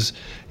on, is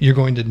you're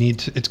going to need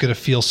to. It's going to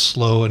feel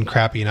slow and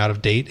crappy and out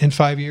of date in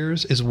 5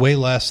 years. Is way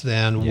less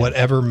than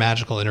whatever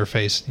magical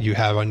interface you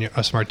have on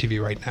a smart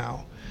TV right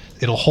now.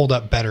 It'll hold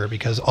up better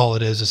because all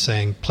it is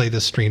saying play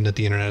this stream that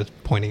the internet is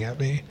pointing at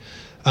me.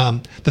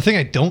 The thing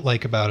I don't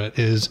like about it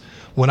is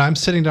when I'm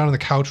sitting down on the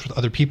couch with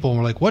other people and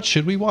we're like, what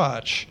should we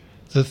watch?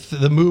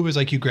 The move is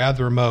like you grab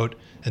the remote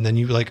and then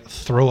you like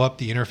throw up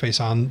the interface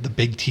on the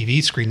big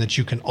TV screen that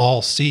you can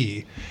all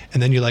see.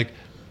 And then you like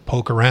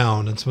poke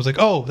around and someone's like,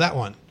 oh, that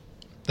one.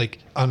 Like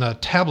on a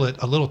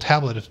tablet, a little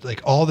tablet, if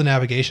like all the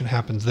navigation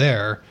happens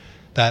there,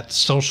 that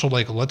social,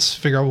 like, let's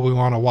figure out what we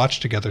want to watch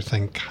together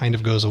thing kind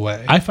of goes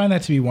away. I find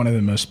that to be one of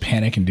the most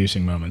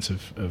panic-inducing moments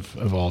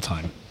of all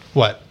time.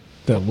 What?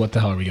 What the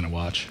hell are we going to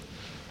watch?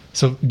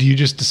 So do you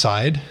just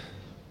decide?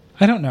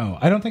 I don't know.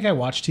 I don't think I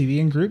watch TV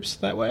in groups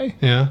that way.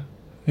 Yeah.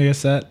 I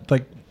guess that,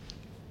 like,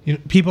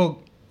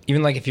 people...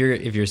 Even like if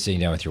you're sitting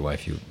down with your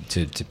wife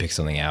to pick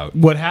something out.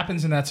 What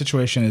happens in that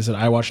situation is that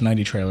I watch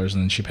 90 trailers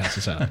and then she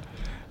passes out.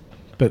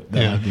 But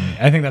that might be me.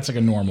 I think that's like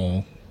a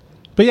normal...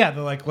 But yeah,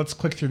 they're like, let's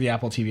click through the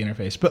Apple TV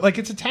interface. But like,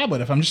 it's a tablet.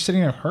 If I'm just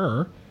sitting there with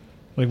her,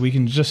 like, we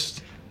can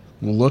just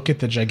look at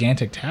the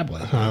gigantic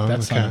tablet.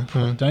 That's not...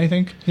 Don't you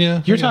think?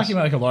 Yeah. You're talking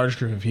about like a large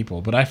group of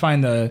people, but I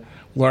find the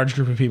large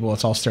group of people,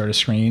 it's all stare at a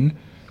screen,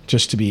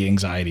 just to be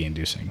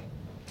anxiety-inducing.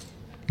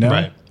 No?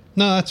 Right.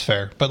 No, that's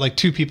fair. But like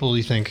two people,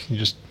 you think you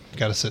just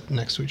got to sit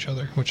next to each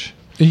other, which...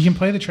 You can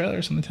play the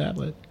trailers on the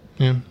tablet.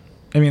 Yeah.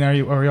 I mean, are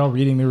we all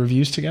reading the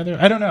reviews together?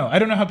 I don't know. I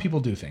don't know how people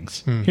do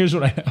things. Here's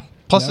what I know.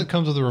 Plus, it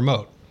comes with a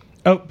remote.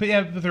 Oh, but yeah,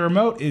 the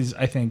remote is,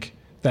 I think,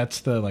 that's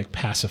the, like,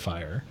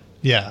 pacifier.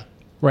 Yeah.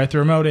 Right, the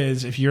remote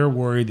is, if you're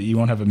worried that you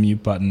won't have a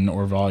mute button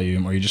or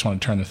volume, or you just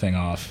want to turn the thing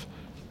off,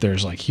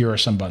 there's, like, here are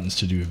some buttons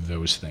to do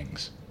those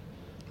things.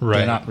 Right.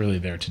 They're not really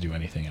there to do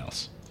anything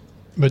else.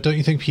 But don't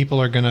you think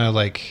people are going to,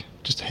 like,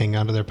 just hang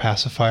on to their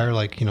pacifier?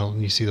 Like,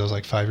 you see those,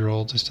 like,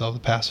 5-year-olds, they still have the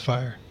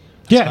pacifier.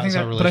 Yeah,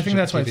 I think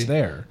that's why it's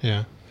there.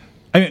 Yeah.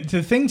 I mean,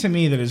 the thing to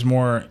me that is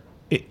more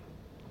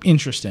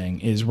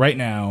interesting is right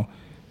now,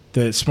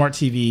 the smart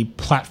TV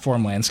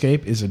platform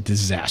landscape is a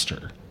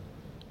disaster,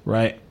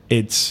 right?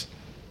 It's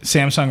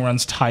Samsung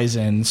runs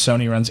Tizen,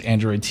 Sony runs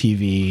Android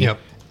TV, Yep.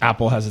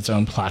 Apple has its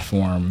own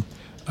platform,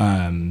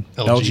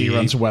 LG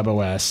runs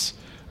WebOS,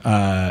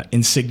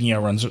 Insignia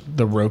runs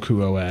the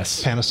Roku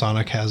OS.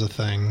 Panasonic has a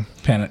thing.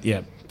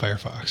 Yep.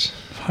 Firefox.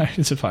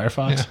 Is it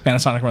Firefox? Yeah.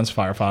 Panasonic runs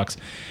Firefox.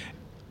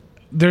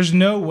 There's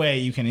no way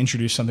you can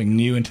introduce something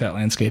new into that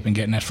landscape and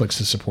get Netflix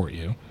to support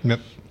you. Yep.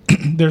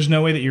 There's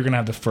no way that you're going to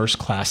have the first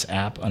class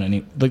app on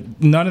any. Like,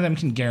 none of them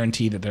can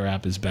guarantee that their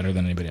app is better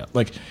than anybody else.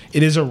 Like,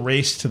 it is a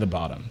race to the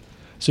bottom.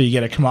 So you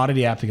get a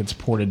commodity app that gets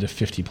ported to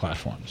 50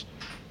 platforms.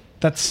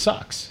 That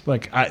sucks.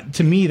 Like,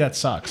 to me, that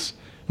sucks.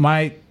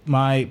 My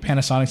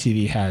Panasonic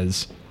TV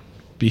has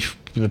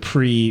the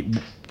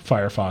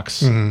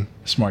pre-Firefox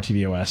Smart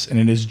TV OS, and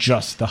it is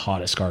just the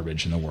hottest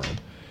garbage in the world.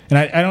 And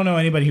I don't know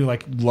anybody who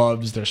like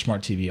loves their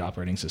Smart TV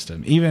operating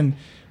system. Even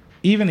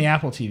the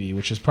Apple TV,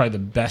 which is probably the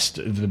best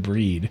of the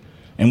breed,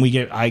 and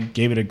I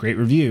gave it a great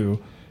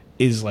review,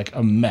 is like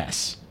a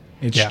mess.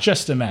 It's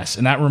just a mess.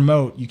 And that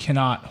remote, you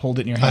cannot hold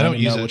it in your hand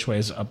and know which way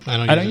is up.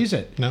 I don't use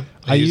it. No,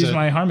 I use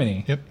my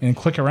Harmony and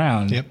click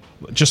around,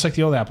 just like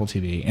the old Apple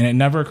TV. And it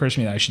never occurs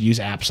to me that I should use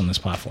apps on this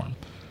platform.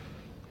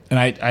 And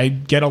I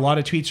get a lot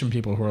of tweets from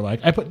people who are like,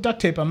 I put duct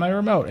tape on my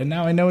remote, and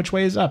now I know which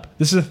way is up.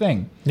 This is a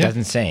thing. That's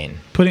insane.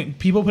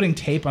 People putting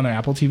tape on their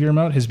Apple TV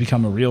remote has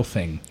become a real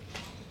thing.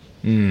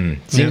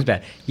 Seems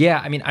bad.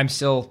 Yeah, I mean, I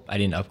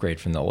didn't upgrade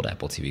from the old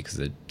Apple TV because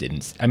it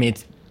didn't. I mean,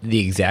 it's the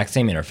exact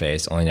same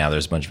interface, only now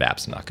there's a bunch of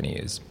apps I'm not going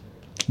to use.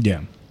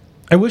 Yeah.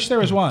 I wish there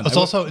was one. It's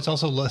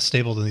also less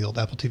stable than the old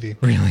Apple TV.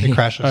 Really? It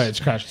crashes. Oh, it's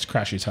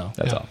crashy as hell.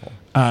 That's awful.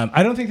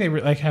 I don't think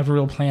they have a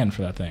real plan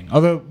for that thing.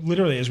 Although,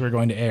 literally, as we're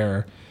going to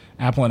air,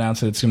 Apple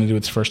announced that it's going to do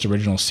its first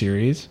original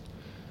series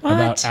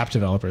about app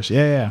developers.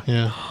 Yeah.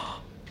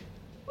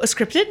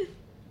 Scripted?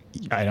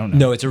 I don't know.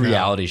 No, it's a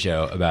reality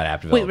show about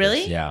app developers. Wait,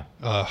 really? Yeah.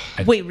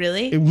 Wait,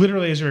 really? It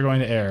literally, as we're going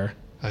to air,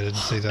 I didn't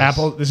see this.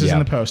 Silverman. This is in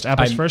the post.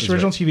 Apple's first it's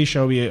original TV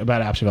show will be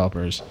about app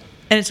developers.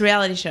 And it's a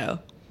reality show.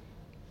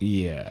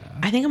 Yeah.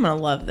 I think I'm going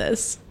to love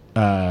this.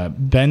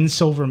 Ben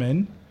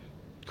Silverman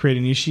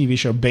created a new TV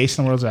show based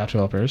on the world's app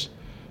developers,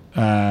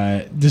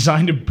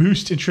 designed to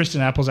boost interest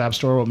in Apple's App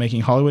Store while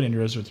making Hollywood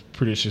inroads with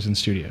producers and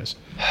studios.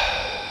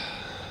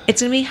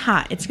 It's going to be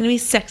hot. It's going to be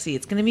sexy.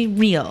 It's going to be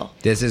real.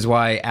 This is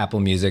why Apple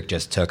Music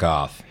just took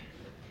off.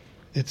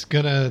 It's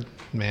gonna,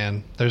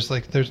 man. There's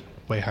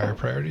way higher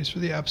priorities for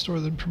the App Store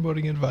than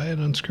promoting it via an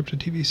unscripted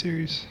TV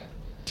series.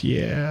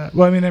 Yeah.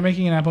 Well, I mean, they're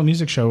making an Apple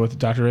Music show with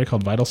Dr. Ray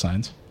called Vital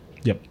Signs.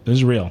 Yep. This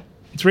is real.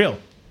 It's real.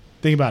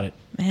 Think about it.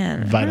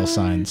 Man. Vital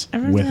Signs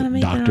everyone's gonna with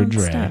make their Dr. own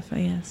Dre. Stuff,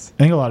 I guess.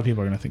 I think a lot of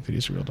people are going to think that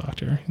he's a real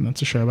doctor, and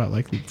that's a show about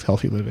like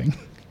healthy living.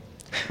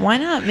 Why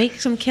not make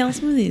some kale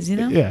smoothies? You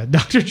know. Yeah,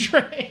 Dr.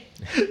 Dre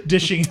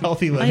dishing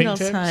healthy living Vital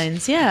tips.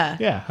 Signs. Yeah.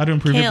 Yeah, how to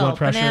improve your Kale, blood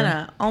pressure.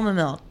 banana, almond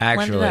milk.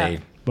 Actually,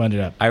 Blend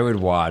it up. I would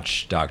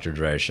watch Dr.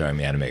 Dre showing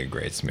me how to make a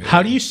great smoothie.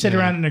 How do you sit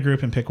around in a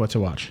group and pick what to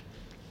watch?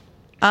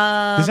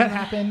 Does that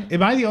happen?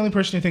 Am I the only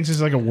person who thinks this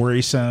is like a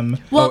worrisome?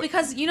 Well,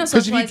 because you know, if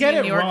you socializing get in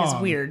it New York is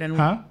wrong- weird, and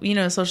Huh? you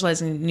know,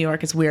 socializing in New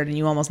York is weird, and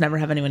you almost never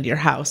have anyone to your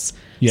house.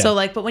 Yeah. So,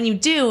 like, but when you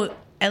do,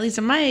 at least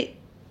in my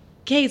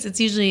case, it's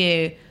usually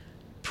a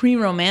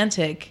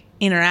pre-romantic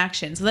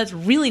interaction. So that's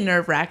really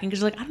nerve-wracking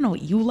because you're like, I don't know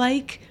what you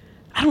like.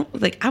 I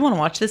don't like. I want to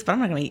watch this, but I'm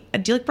not going to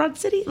eat. Do you like Broad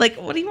City? Like,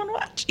 what do you want to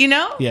watch? You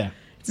know? Yeah.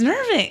 It's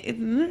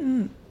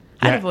nerving.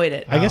 I'd Yeah, avoid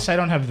it. I guess I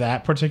don't have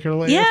that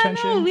particularly Yeah,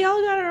 attention. no, we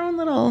all got our own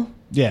little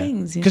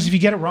things. Because if you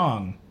get it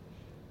wrong,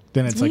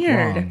 then it's like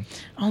weird. wrong.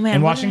 Oh man!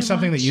 And what watching did I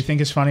something that watch? you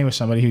think is funny with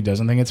somebody who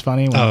doesn't think it's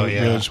funny when Oh, you're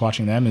yeah. really just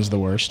watching them is the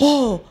worst.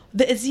 Oh,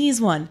 the Aziz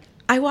one.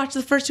 I watched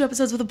the first 2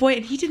 episodes with a boy,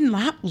 and he did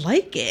not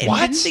like it. What?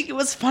 He didn't think it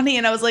was funny,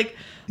 and I was like,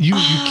 You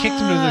kicked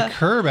him to the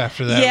curb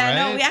after that,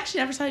 yeah, right? no, we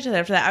actually never saw each other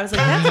after that. I was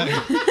like,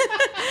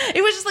 that's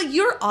it was just like,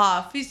 you're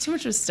off. He's too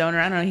much of a stoner.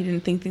 I don't know. He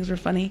didn't think things were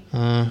funny.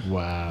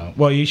 Wow.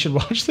 Well, you should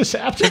watch this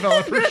app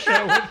developer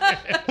show.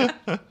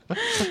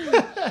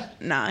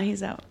 Nah,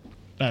 he's out.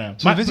 I don't know.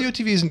 So Vizio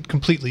TV isn't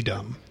completely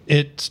dumb.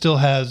 It still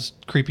has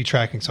creepy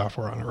tracking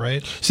software on it,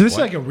 right? So this is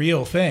like a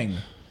real thing.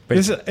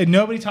 And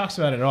nobody talks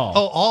about it at all.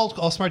 Oh,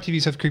 all smart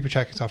TVs have creepy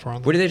tracking software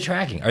on them. What are they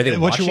tracking? Are they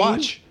What watching you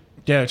watch?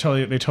 Yeah,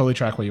 they totally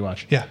track what you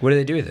watch. Yeah. What do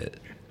they do with it?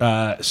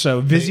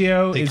 So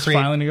Vizio They is create-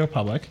 filing to go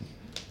public.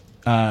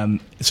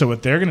 So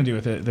what they're going to do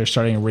with it, they're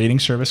starting a rating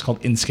service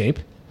called Inscape.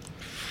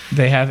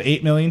 They have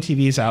 8 million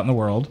TVs out in the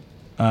world.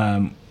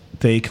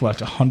 They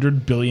collect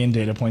 100 billion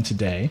data points a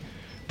day.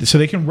 So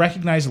they can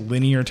recognize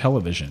linear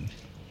television,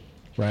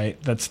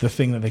 right? That's the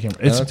thing that they can.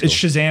 It's that's cool.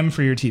 Shazam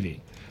for your TV.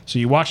 So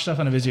you watch stuff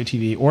on a Vizio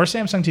TV or a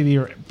Samsung TV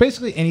or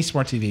basically any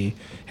smart TV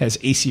has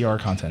ACR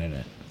content in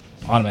it,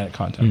 automatic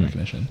content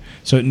recognition.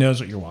 So it knows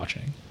what you're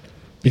watching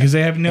because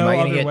they have no Am I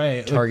gonna other get way.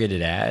 Like,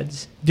 targeted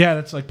ads? yeah,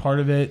 that's like part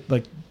of it.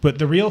 Like, but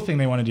the real thing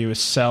they want to do is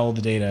sell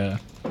the data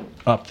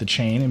up the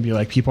chain and be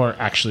like, people are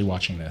actually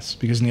watching this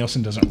because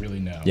Nielsen doesn't really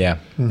know. Yeah.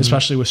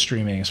 Especially with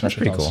streaming, especially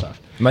Pretty with all cool. this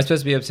stuff. Am I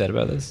supposed to be upset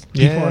about this?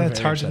 Yeah, it's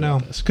hard to know.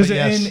 Because But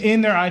yes.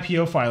 in their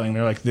IPO filing,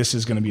 they're like, this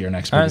is going to be our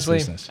next biggest Honestly,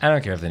 business. I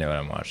don't care if they know what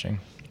I'm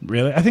watching.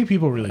 Really? I think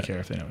people really care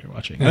if they know what you're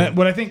watching. Yeah. And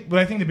what I think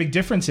the big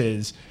difference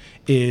is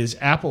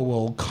Apple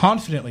will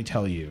confidently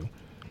tell you,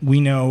 we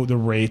know the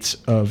rates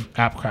of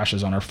app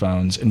crashes on our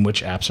phones and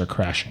which apps are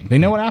crashing. They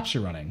know what apps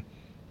you're running.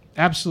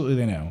 Absolutely,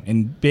 they know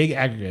in big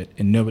aggregate,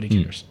 and nobody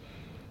cares.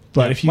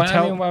 But if you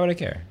why would I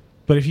care?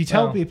 But if you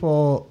tell Well,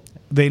 people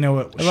they know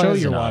what as long show as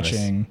it's you're anonymous.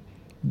 watching,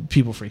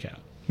 people freak out.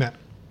 Yeah.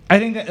 I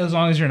think that as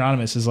long as you're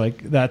anonymous is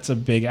like that's a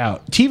big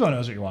out. TiVo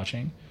knows what you're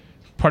watching.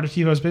 Part of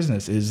TiVo's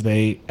business is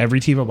every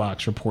TiVo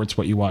box reports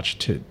what you watch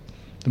to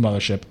the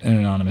mothership in an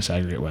anonymous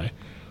aggregate way,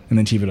 and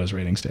then TiVo does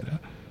ratings data.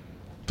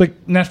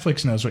 Like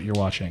Netflix knows what you're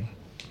watching,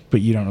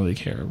 but you don't really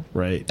care,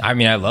 right? I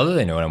mean, I love that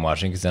they know what I'm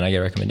watching because then I get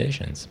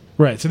recommendations.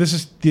 Right. So this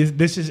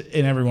is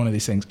in every one of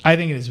these things. I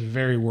think it is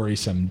very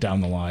worrisome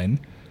down the line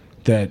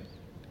that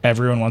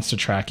everyone wants to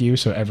track you,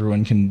 so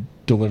everyone can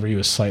deliver you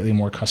a slightly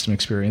more custom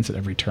experience at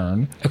every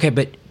turn. Okay,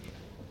 but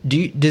do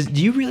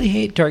you really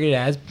hate targeted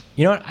ads?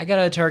 You know what? I got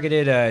a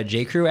targeted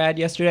J. Crew ad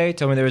yesterday.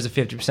 Told me there was a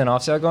 50%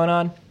 off sale going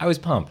on. I was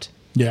pumped.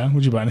 Yeah.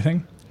 Would you buy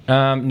anything?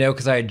 No,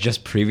 because I had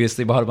just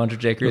previously bought a bunch of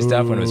J. Crew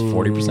stuff when it was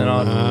 40%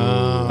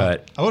 off.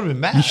 But I would have been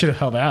mad. You should have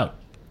held out.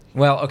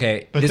 well,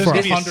 okay, But this this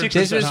would be a was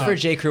 60% for off.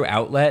 J. Crew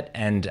outlet,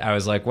 and I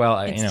was like, well,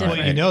 It's you know, different.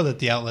 Well, you know that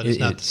the outlet is It-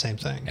 not it- the same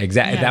thing.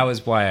 exactly. Yeah. That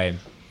was why I.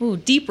 Ooh,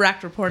 deep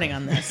racked reporting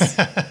on this.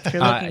 If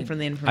you're looking for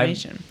the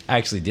information. I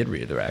actually did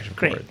read the reaction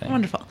Great, report thing.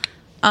 wonderful.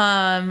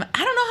 I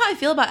don't know how I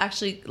feel about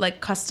actually like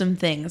custom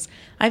things.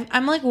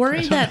 I'm like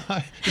worried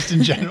that Just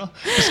in general,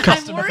 just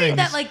custom I'm worried things.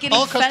 that like getting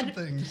all fed.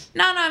 custom things.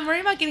 No, I'm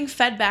worried about getting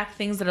fed back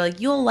things that are like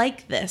you'll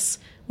like this.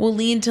 Will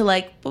lead to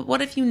like, but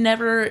what if you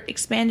never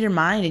expand your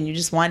mind and you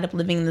just wind up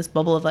living in this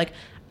bubble of like,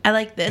 I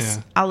like this,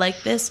 Yeah. I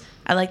like this,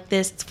 I like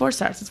this. It's 4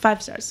 stars, it's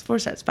 5 stars, it's 4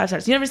 stars, 5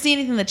 stars. You never see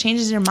anything that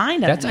changes your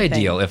mind. That's on anything.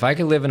 ideal. If I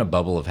could live in a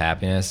bubble of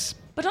happiness,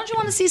 But don't you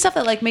want to see stuff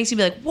that like makes you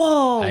be like,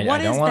 whoa, I what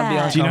don't is wanna be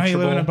that? Do you know how you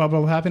live in a Comfortable.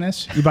 bubble of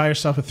happiness? You buy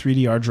yourself a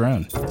 3DR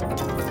drone.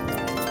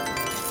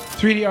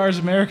 3DR is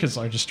America's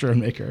largest drone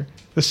maker.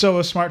 The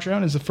Solo Smart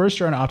Drone is the first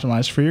drone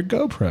optimized for your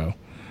GoPro.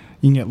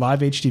 You can get live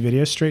HD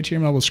video straight to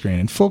your mobile screen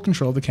and full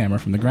control of the camera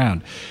from the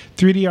ground.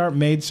 3DR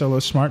made Solo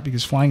smart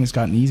because flying has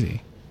gotten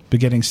easy, but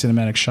getting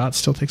cinematic shots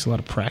still takes a lot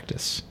of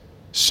practice.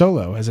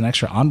 Solo has an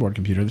extra onboard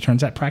computer that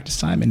turns that practice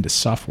time into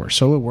software.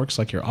 Solo works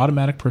like your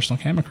automatic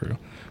personal camera crew,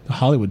 the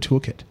Hollywood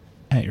toolkit,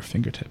 at your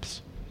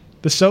fingertips.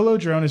 The Solo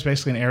drone is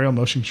basically an aerial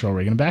motion control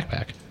rig and a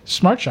backpack.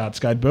 Smart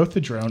Shots guide both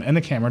the drone and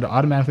the camera to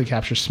automatically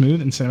capture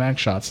smooth and cinematic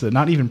shots that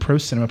not even pro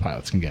cinema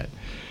pilots can get.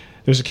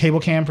 There's a cable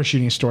cam for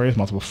shooting a story with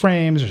multiple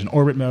frames. There's an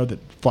orbit mode that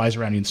flies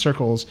around you in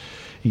circles.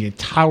 You get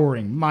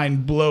towering,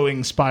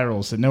 mind-blowing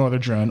spirals that no other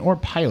drone or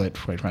pilot,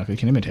 quite frankly,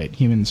 can imitate.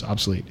 Humans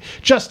obsolete.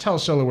 Just tell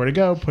Solo where to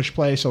go, push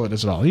play, Solo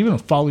does it all. Even will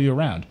follow you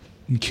around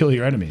and kill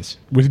your enemies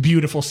with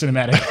beautiful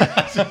cinematic.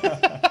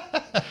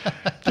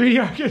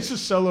 3DR gives a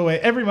Solo away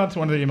every month to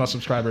one of their email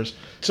subscribers.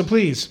 So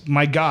please,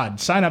 my God,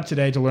 sign up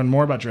today to learn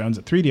more about drones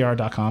at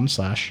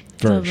 3dr.com/Verge.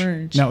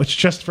 Verge. No, it's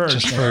just Verge.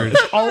 Just Verge.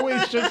 It's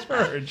always just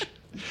Verge.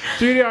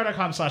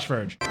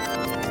 3dr.com/Verge.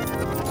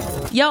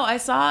 Yo, I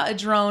saw a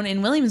drone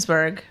in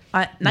Williamsburg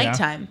at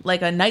nighttime,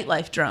 like a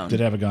nightlife drone.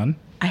 Did it have a gun?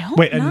 I hope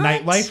Wait, not. a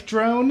nightlife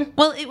drone?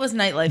 Well, it was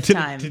nightlife Did-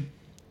 time.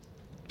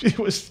 it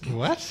was.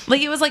 What?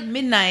 Like it was like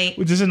midnight.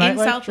 Does a in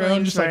nightlife South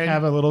drone just like Williamsburg.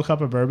 have a little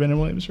cup of bourbon in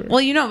Williamsburg?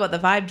 Well, you know about the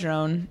Vibe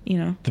drone, you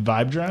know. The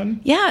Vibe drone?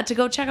 Yeah, to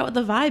go check out what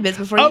the vibe is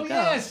before Oh, you go.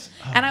 yes!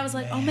 And I was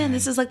like, oh man,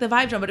 this is like the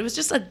Vibe drone, but it was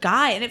just a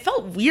guy, and it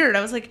felt weird.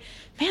 I was like,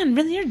 man,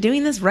 really, you're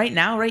doing this right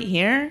now, right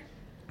here?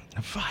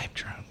 A Vibe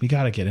drone. We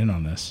got to get in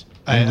on this.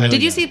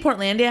 Did you see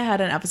Portlandia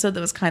had an episode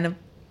that was kind of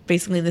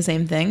basically the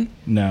same thing,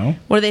 No.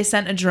 where they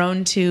sent a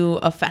drone to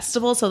a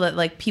festival so that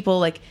like people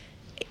like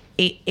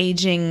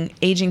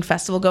aging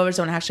festival goers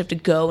don't actually have to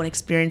go and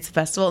experience the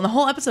festival. And the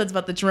whole episode's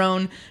about the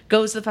drone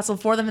goes to the festival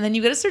for them, and then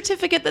you get a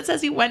certificate that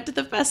says you went to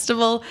the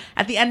festival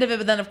at the end of it.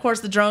 But then of course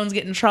the drones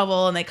get in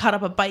trouble and they cut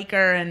up a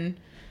biker, and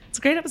it's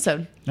a great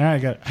episode. All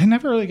right, I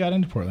never really got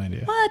into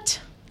Portlandia. What?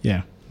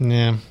 Yeah.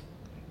 Yeah.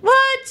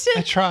 What?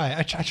 I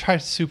try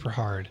super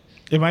hard.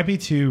 It might be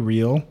too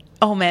real.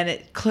 Oh man,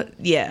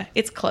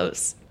 it's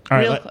close. All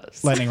right, Real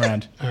close. lightning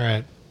round. All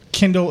right.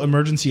 Kindle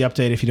emergency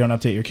update. If you don't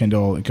update your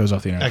Kindle, it goes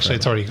off the internet. Actually,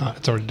 it's forever. already gone.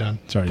 It's already done.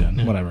 It's already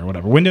done.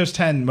 Whatever. Windows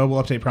 10 mobile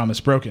update promise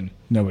broken.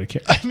 Nobody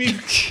cares. I mean,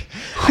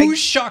 who's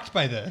shocked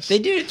by this? they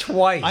did it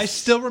twice. I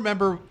still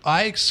remember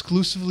I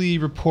exclusively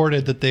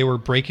reported that they were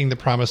breaking the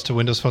promise to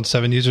Windows Phone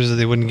 7 users that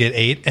they wouldn't get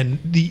 8, and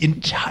the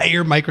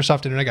entire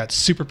Microsoft internet got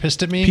super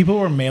pissed at me. People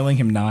were mailing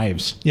him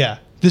knives. Yeah.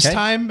 This Okay.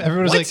 time,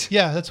 everyone was What? like,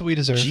 yeah, that's what we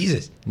deserve.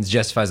 Jesus. It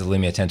justifies the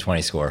Lumia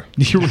 1020 score.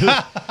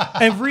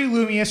 Every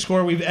Lumia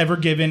score we've ever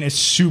given is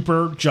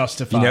super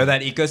justified. You know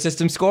that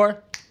ecosystem score?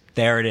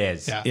 There it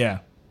is. Yeah. Yeah.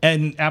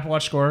 And Apple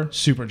Watch score,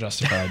 super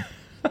justified.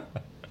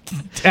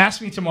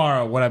 Ask me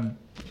tomorrow what I'm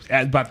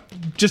but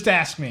just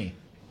ask me.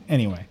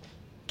 Anyway.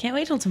 Can't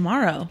wait till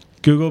tomorrow.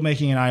 Google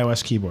making an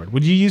iOS keyboard.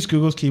 Would you use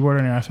Google's keyboard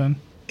on your iPhone?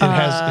 It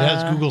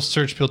has Google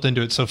search built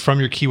into it, so from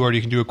your keyboard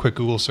you can do a quick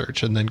Google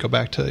search and then go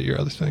back to your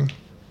other thing.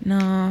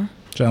 No.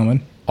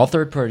 Gentlemen. All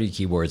third-party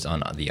keyboards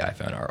on the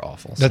iPhone are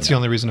awful. That's the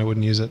only reason I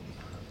wouldn't use it.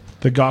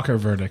 The Gawker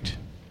verdict.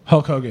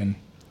 Hulk Hogan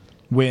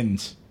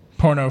wins.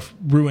 Porno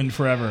ruined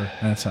forever.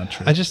 That's not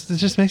true. It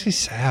just makes me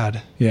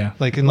sad. Yeah.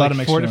 Like in A lot like of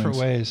mixed 4 feelings. different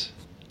ways.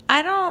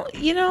 I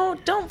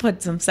don't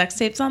put some sex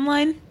tapes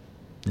online.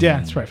 Yeah,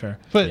 that's right fair.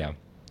 But Yeah.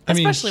 I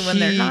mean, Especially when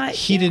they're not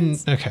He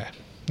kids. didn't. Okay.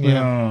 Yeah.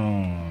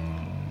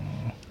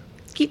 No.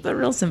 Keep it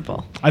real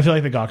simple. I feel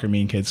like the Gawker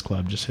Mean Kids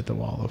Club just hit the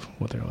wall of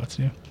what they're allowed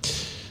to do.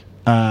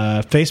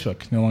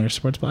 Facebook no longer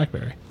supports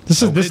BlackBerry.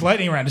 This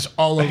lightning round is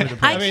all over the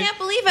I place. can't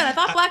believe it. I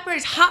thought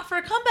BlackBerry's hot for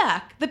a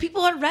comeback. The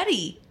people are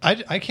ready.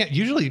 I can't.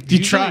 Usually,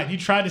 You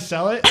tried to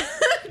sell it.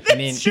 I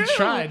mean, You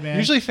tried, man.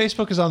 Usually,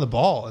 Facebook is on the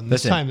ball, and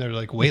this Listen, time they're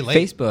like way late.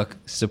 Facebook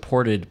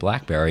supported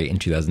BlackBerry in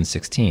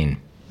 2016.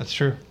 That's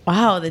true.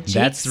 Wow, the Jake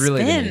That's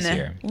really the spin. news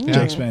here. Ooh.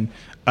 Jake Spin.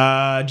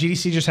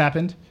 GDC just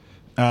happened.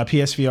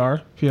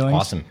 PSVR feelings.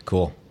 Awesome.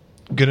 Cool.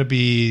 Gonna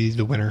be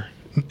the winner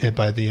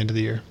by the end of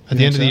the year. At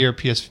the end of the year, the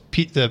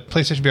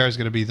PlayStation VR is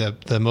going to be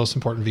the most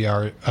important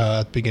VR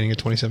at the beginning of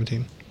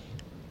 2017.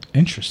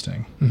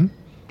 Interesting. Mm-hmm.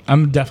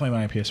 I'm definitely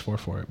buying a PS4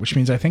 for it, which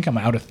means I think I'm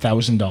out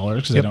 $1,000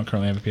 because I Yep. don't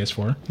currently have a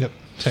PS4. Yep.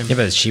 Same. Yeah,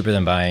 but it's cheaper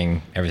than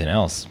buying everything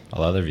else,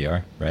 all other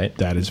VR, right?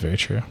 That is very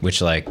true.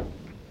 Which, like,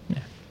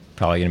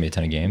 probably going to be a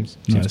ton of games.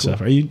 Nice Seems cool. stuff.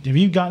 Have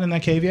you gotten in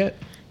that cave yet?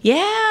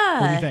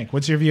 Yeah. What do you think?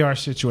 What's your VR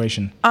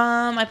situation?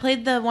 I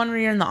played the one where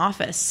you're in the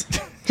office.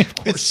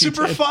 It's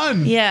super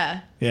fun.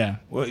 Yeah. Yeah,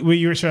 well,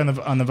 you were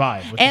on the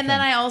Vive. And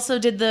then I also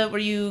did the where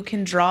you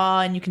can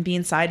draw and you can be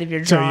inside of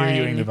your So drawing.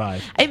 you're doing the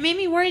Vive. It made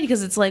me worried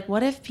because it's like,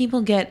 what if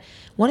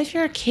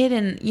you're a kid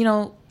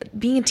and,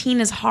 being a teen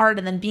is hard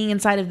and then being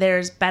inside of there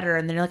is better.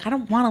 And then you're like, I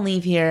don't want to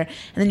leave here.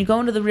 And then you go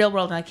into the real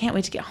world and I can't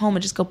wait to get home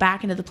and just go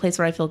back into the place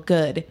where I feel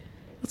good.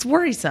 It's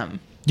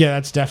worrisome. Yeah,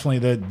 that's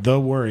definitely the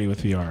worry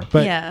with VR.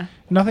 But Yeah.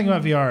 nothing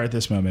about VR at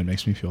this moment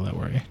makes me feel that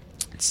worry.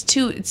 It's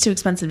too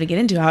expensive to get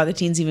into. How are the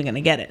teens even going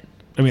to get it?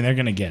 I mean, they're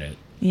going to get it.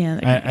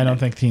 Yeah. I don't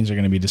think teens are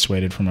going to be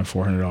dissuaded from a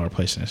 $400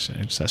 PlayStation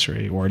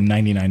accessory or a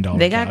 $99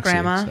 They got Galaxy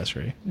grandma.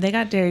 accessory. They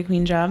got Dairy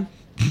Queen job.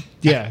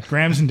 Yeah,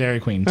 Grams and Dairy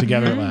Queen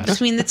together at last.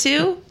 Between the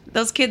two,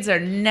 those kids are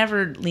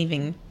never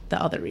leaving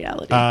the other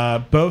reality.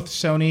 Both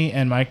Sony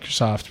and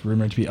Microsoft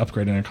rumored to be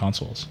upgrading their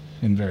consoles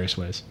in various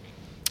ways.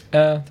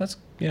 That's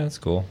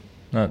cool.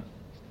 Not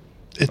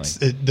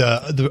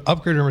The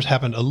upgrade rumors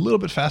happened a little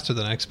bit faster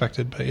than I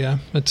expected, but yeah,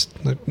 it's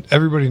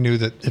everybody knew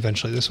that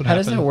eventually this would How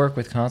happen. does that work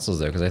with consoles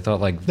though? Because I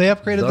thought like They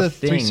upgraded the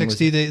thing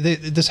 360.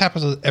 This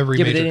happens with every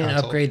yeah, but major they didn't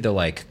console. upgrade the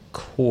like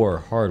core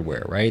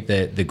hardware, right?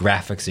 The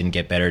graphics didn't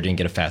get better, didn't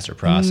get a faster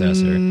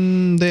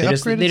processor. They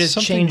just upgraded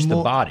something changed the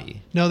more-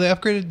 body. No, they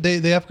upgraded. They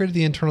upgraded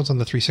the internals on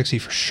the 360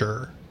 for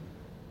sure.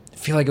 I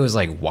feel like it was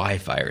like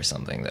Wi-Fi or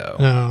something though.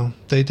 No,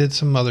 they did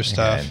some other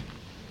stuff. Okay.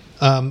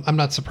 I'm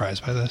not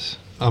surprised by this.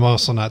 I'm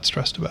also not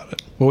stressed about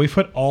it. Well, we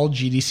put all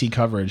GDC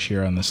coverage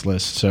here on this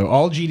list. So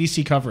all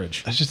GDC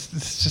coverage. It's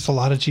just a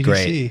lot of GDC.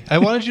 Great. I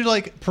wanted you to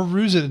like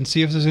peruse it and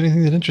see if there's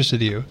anything that interested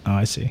you. Oh,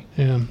 I see.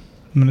 Yeah. I'm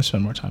going to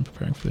spend more time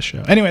preparing for the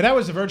show. Anyway, that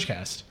was the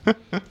Vergecast.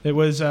 It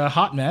was a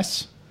hot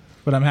mess,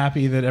 but I'm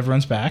happy that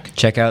everyone's back.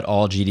 Check out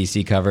all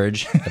GDC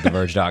coverage at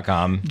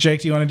theverge.com.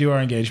 Jake, do you want to do our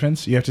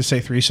engagements? You have to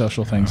say 3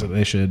 social things that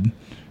they should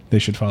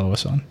follow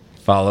us on.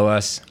 Follow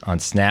us on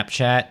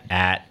Snapchat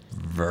at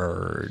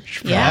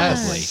Verge.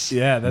 Yes. Probably.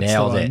 Yeah, that's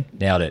Nailed the it. one.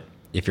 Nailed it.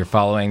 If you're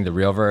following The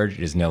Real Verge,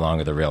 it is no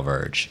longer The Real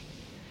Verge.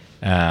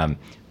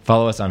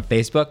 Follow us on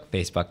Facebook,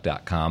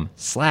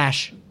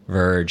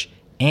 facebook.com/Verge,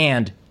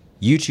 and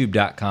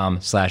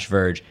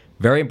youtube.com/Verge.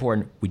 Very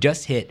important. We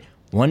just hit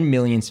 1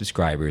 million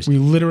subscribers. We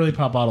literally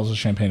pop bottles of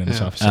champagne in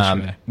this office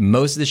yesterday.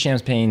 Most of the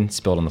champagne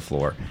spilled on the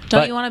floor.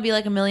 Don't But you want to be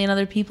like a million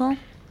other people?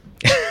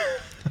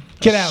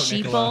 Get out,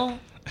 Nicola.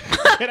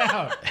 Sheeple. Get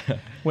out.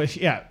 Wait,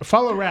 yeah,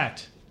 follow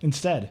Racked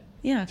instead.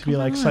 Yeah. To be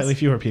like come on, slightly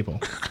fewer people.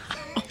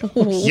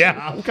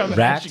 Yeah, I'm coming at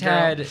Racked you, girl.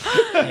 had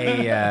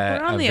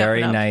on a the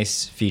very up and up.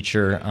 nice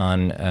feature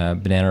on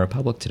Banana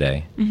Republic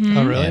today.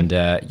 Oh, really? And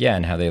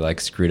and how they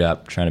like screwed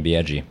up trying to be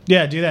edgy.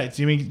 Yeah, do that.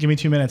 Give me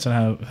 2 minutes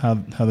on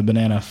how the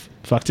banana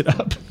fucked it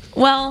up.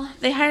 Well,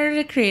 they hired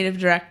a creative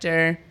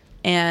director,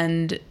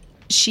 and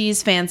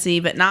she's fancy,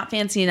 but not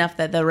fancy enough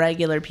that the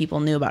regular people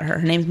knew about her.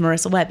 Her name's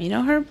Marissa Webb. You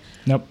know her?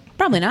 Nope.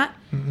 Probably not.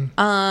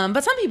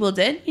 But some people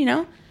did,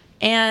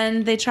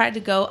 And they tried to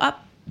go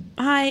up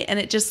high, and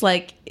it just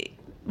it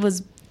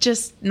was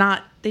just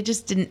not. They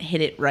just didn't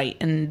hit it right,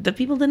 and the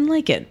people didn't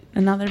like it.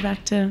 And now they're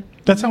back to.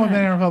 That's not what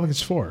Banana Republic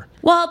is for.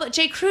 Well, but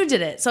J. Crew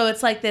did it, so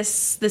it's like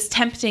this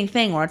tempting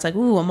thing where it's like,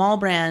 ooh, a mall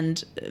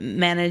brand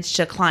managed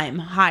to climb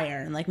higher,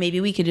 and like maybe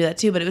we could do that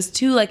too. But it was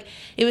too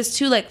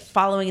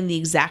following in the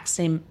exact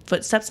same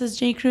footsteps as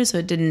J. Crew, so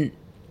it didn't.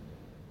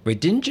 Wait,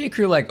 didn't J.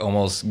 Crew like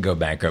almost go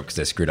bankrupt because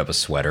they screwed up a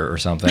sweater or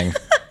something?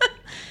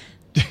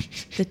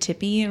 The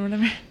tippy or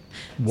whatever.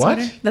 What?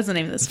 Sweater? That's the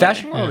name of the sweater.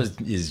 Fashion world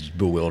is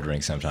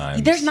bewildering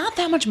sometimes. There's not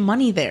that much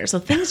money there, so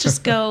things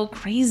just go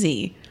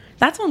crazy.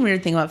 That's one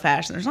weird thing about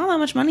fashion. There's not that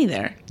much money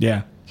there.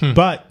 Yeah.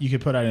 But you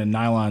could put out a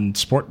nylon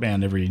sport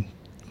band every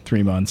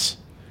 3 months.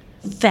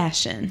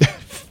 Fashion.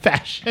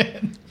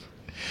 Fashion.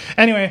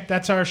 Anyway,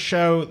 that's our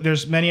show.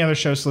 There's many other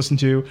shows to listen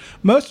to,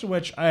 most of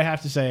which I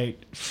have to say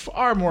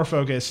far more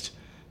focused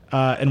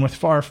and with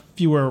far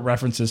fewer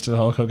references to the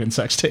Hulk Hogan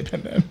sex tape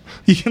in them.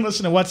 You can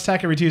listen to What's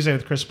Tech every Tuesday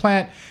with Chris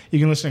Plant. You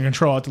can listen to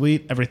Control Alt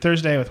Delete every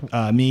Thursday with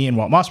me and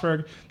Walt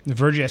Mossberg. The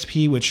Verge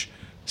SP, which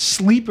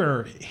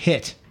sleeper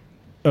hit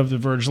of the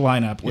Verge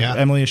lineup with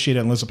Emily Ishida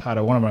and Liz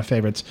Zapata, one of my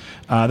favorites.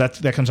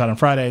 That comes out on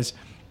Fridays.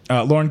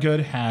 Lauren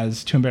Good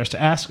has Too Embarrassed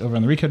to Ask over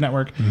on the Recode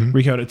Network.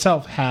 Recode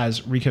itself has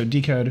Recode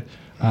Decode,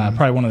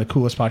 probably one of the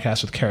coolest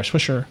podcasts with Kara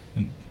Swisher,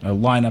 and a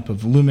lineup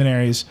of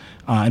luminaries,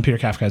 and Peter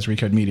Kafka has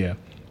Recode Media,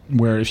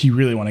 where if you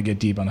really want to get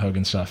deep on the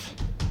Hogan stuff,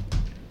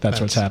 that's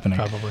what's happening.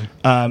 Probably.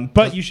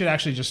 But you should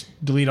actually just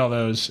delete all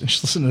those and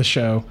just listen to the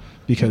show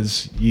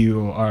because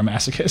you are a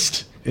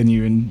masochist and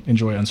you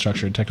enjoy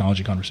unstructured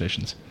technology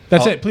conversations.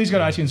 That's it. Please go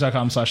to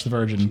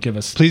iTunes.com/TheVerge and give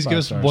us Please give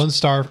us stars. 1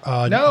 star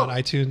on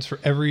iTunes for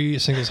every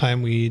single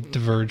time we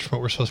diverge from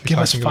what we're supposed to be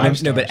talking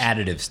about. No, but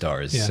additive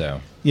stars. Yeah.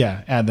 So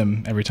Yeah, add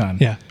them every time.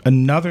 Yeah.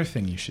 Another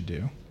thing you should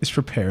do is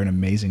prepare an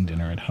amazing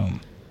dinner at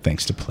home,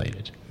 thanks to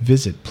Plated.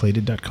 Visit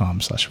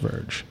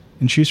plated.com/Verge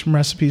and choose from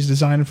recipes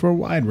designed for a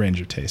wide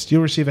range of tastes.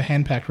 You'll receive a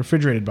hand-packed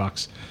refrigerated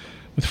box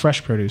with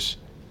fresh produce,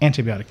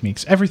 antibiotic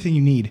meats, everything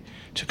you need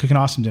to cook an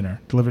awesome dinner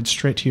delivered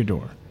straight to your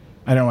door.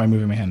 I don't know why I'm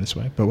moving my hand this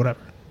way, but whatever.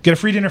 Get a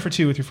free dinner for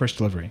 2 with your first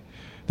delivery.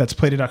 That's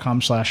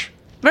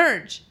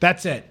plated.com/Verge.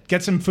 That's it.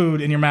 Get some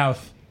food in your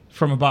mouth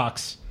from a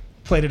box.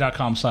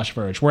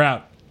 Plated.com/Verge. We're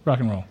out. Rock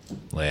and roll.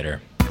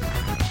 later.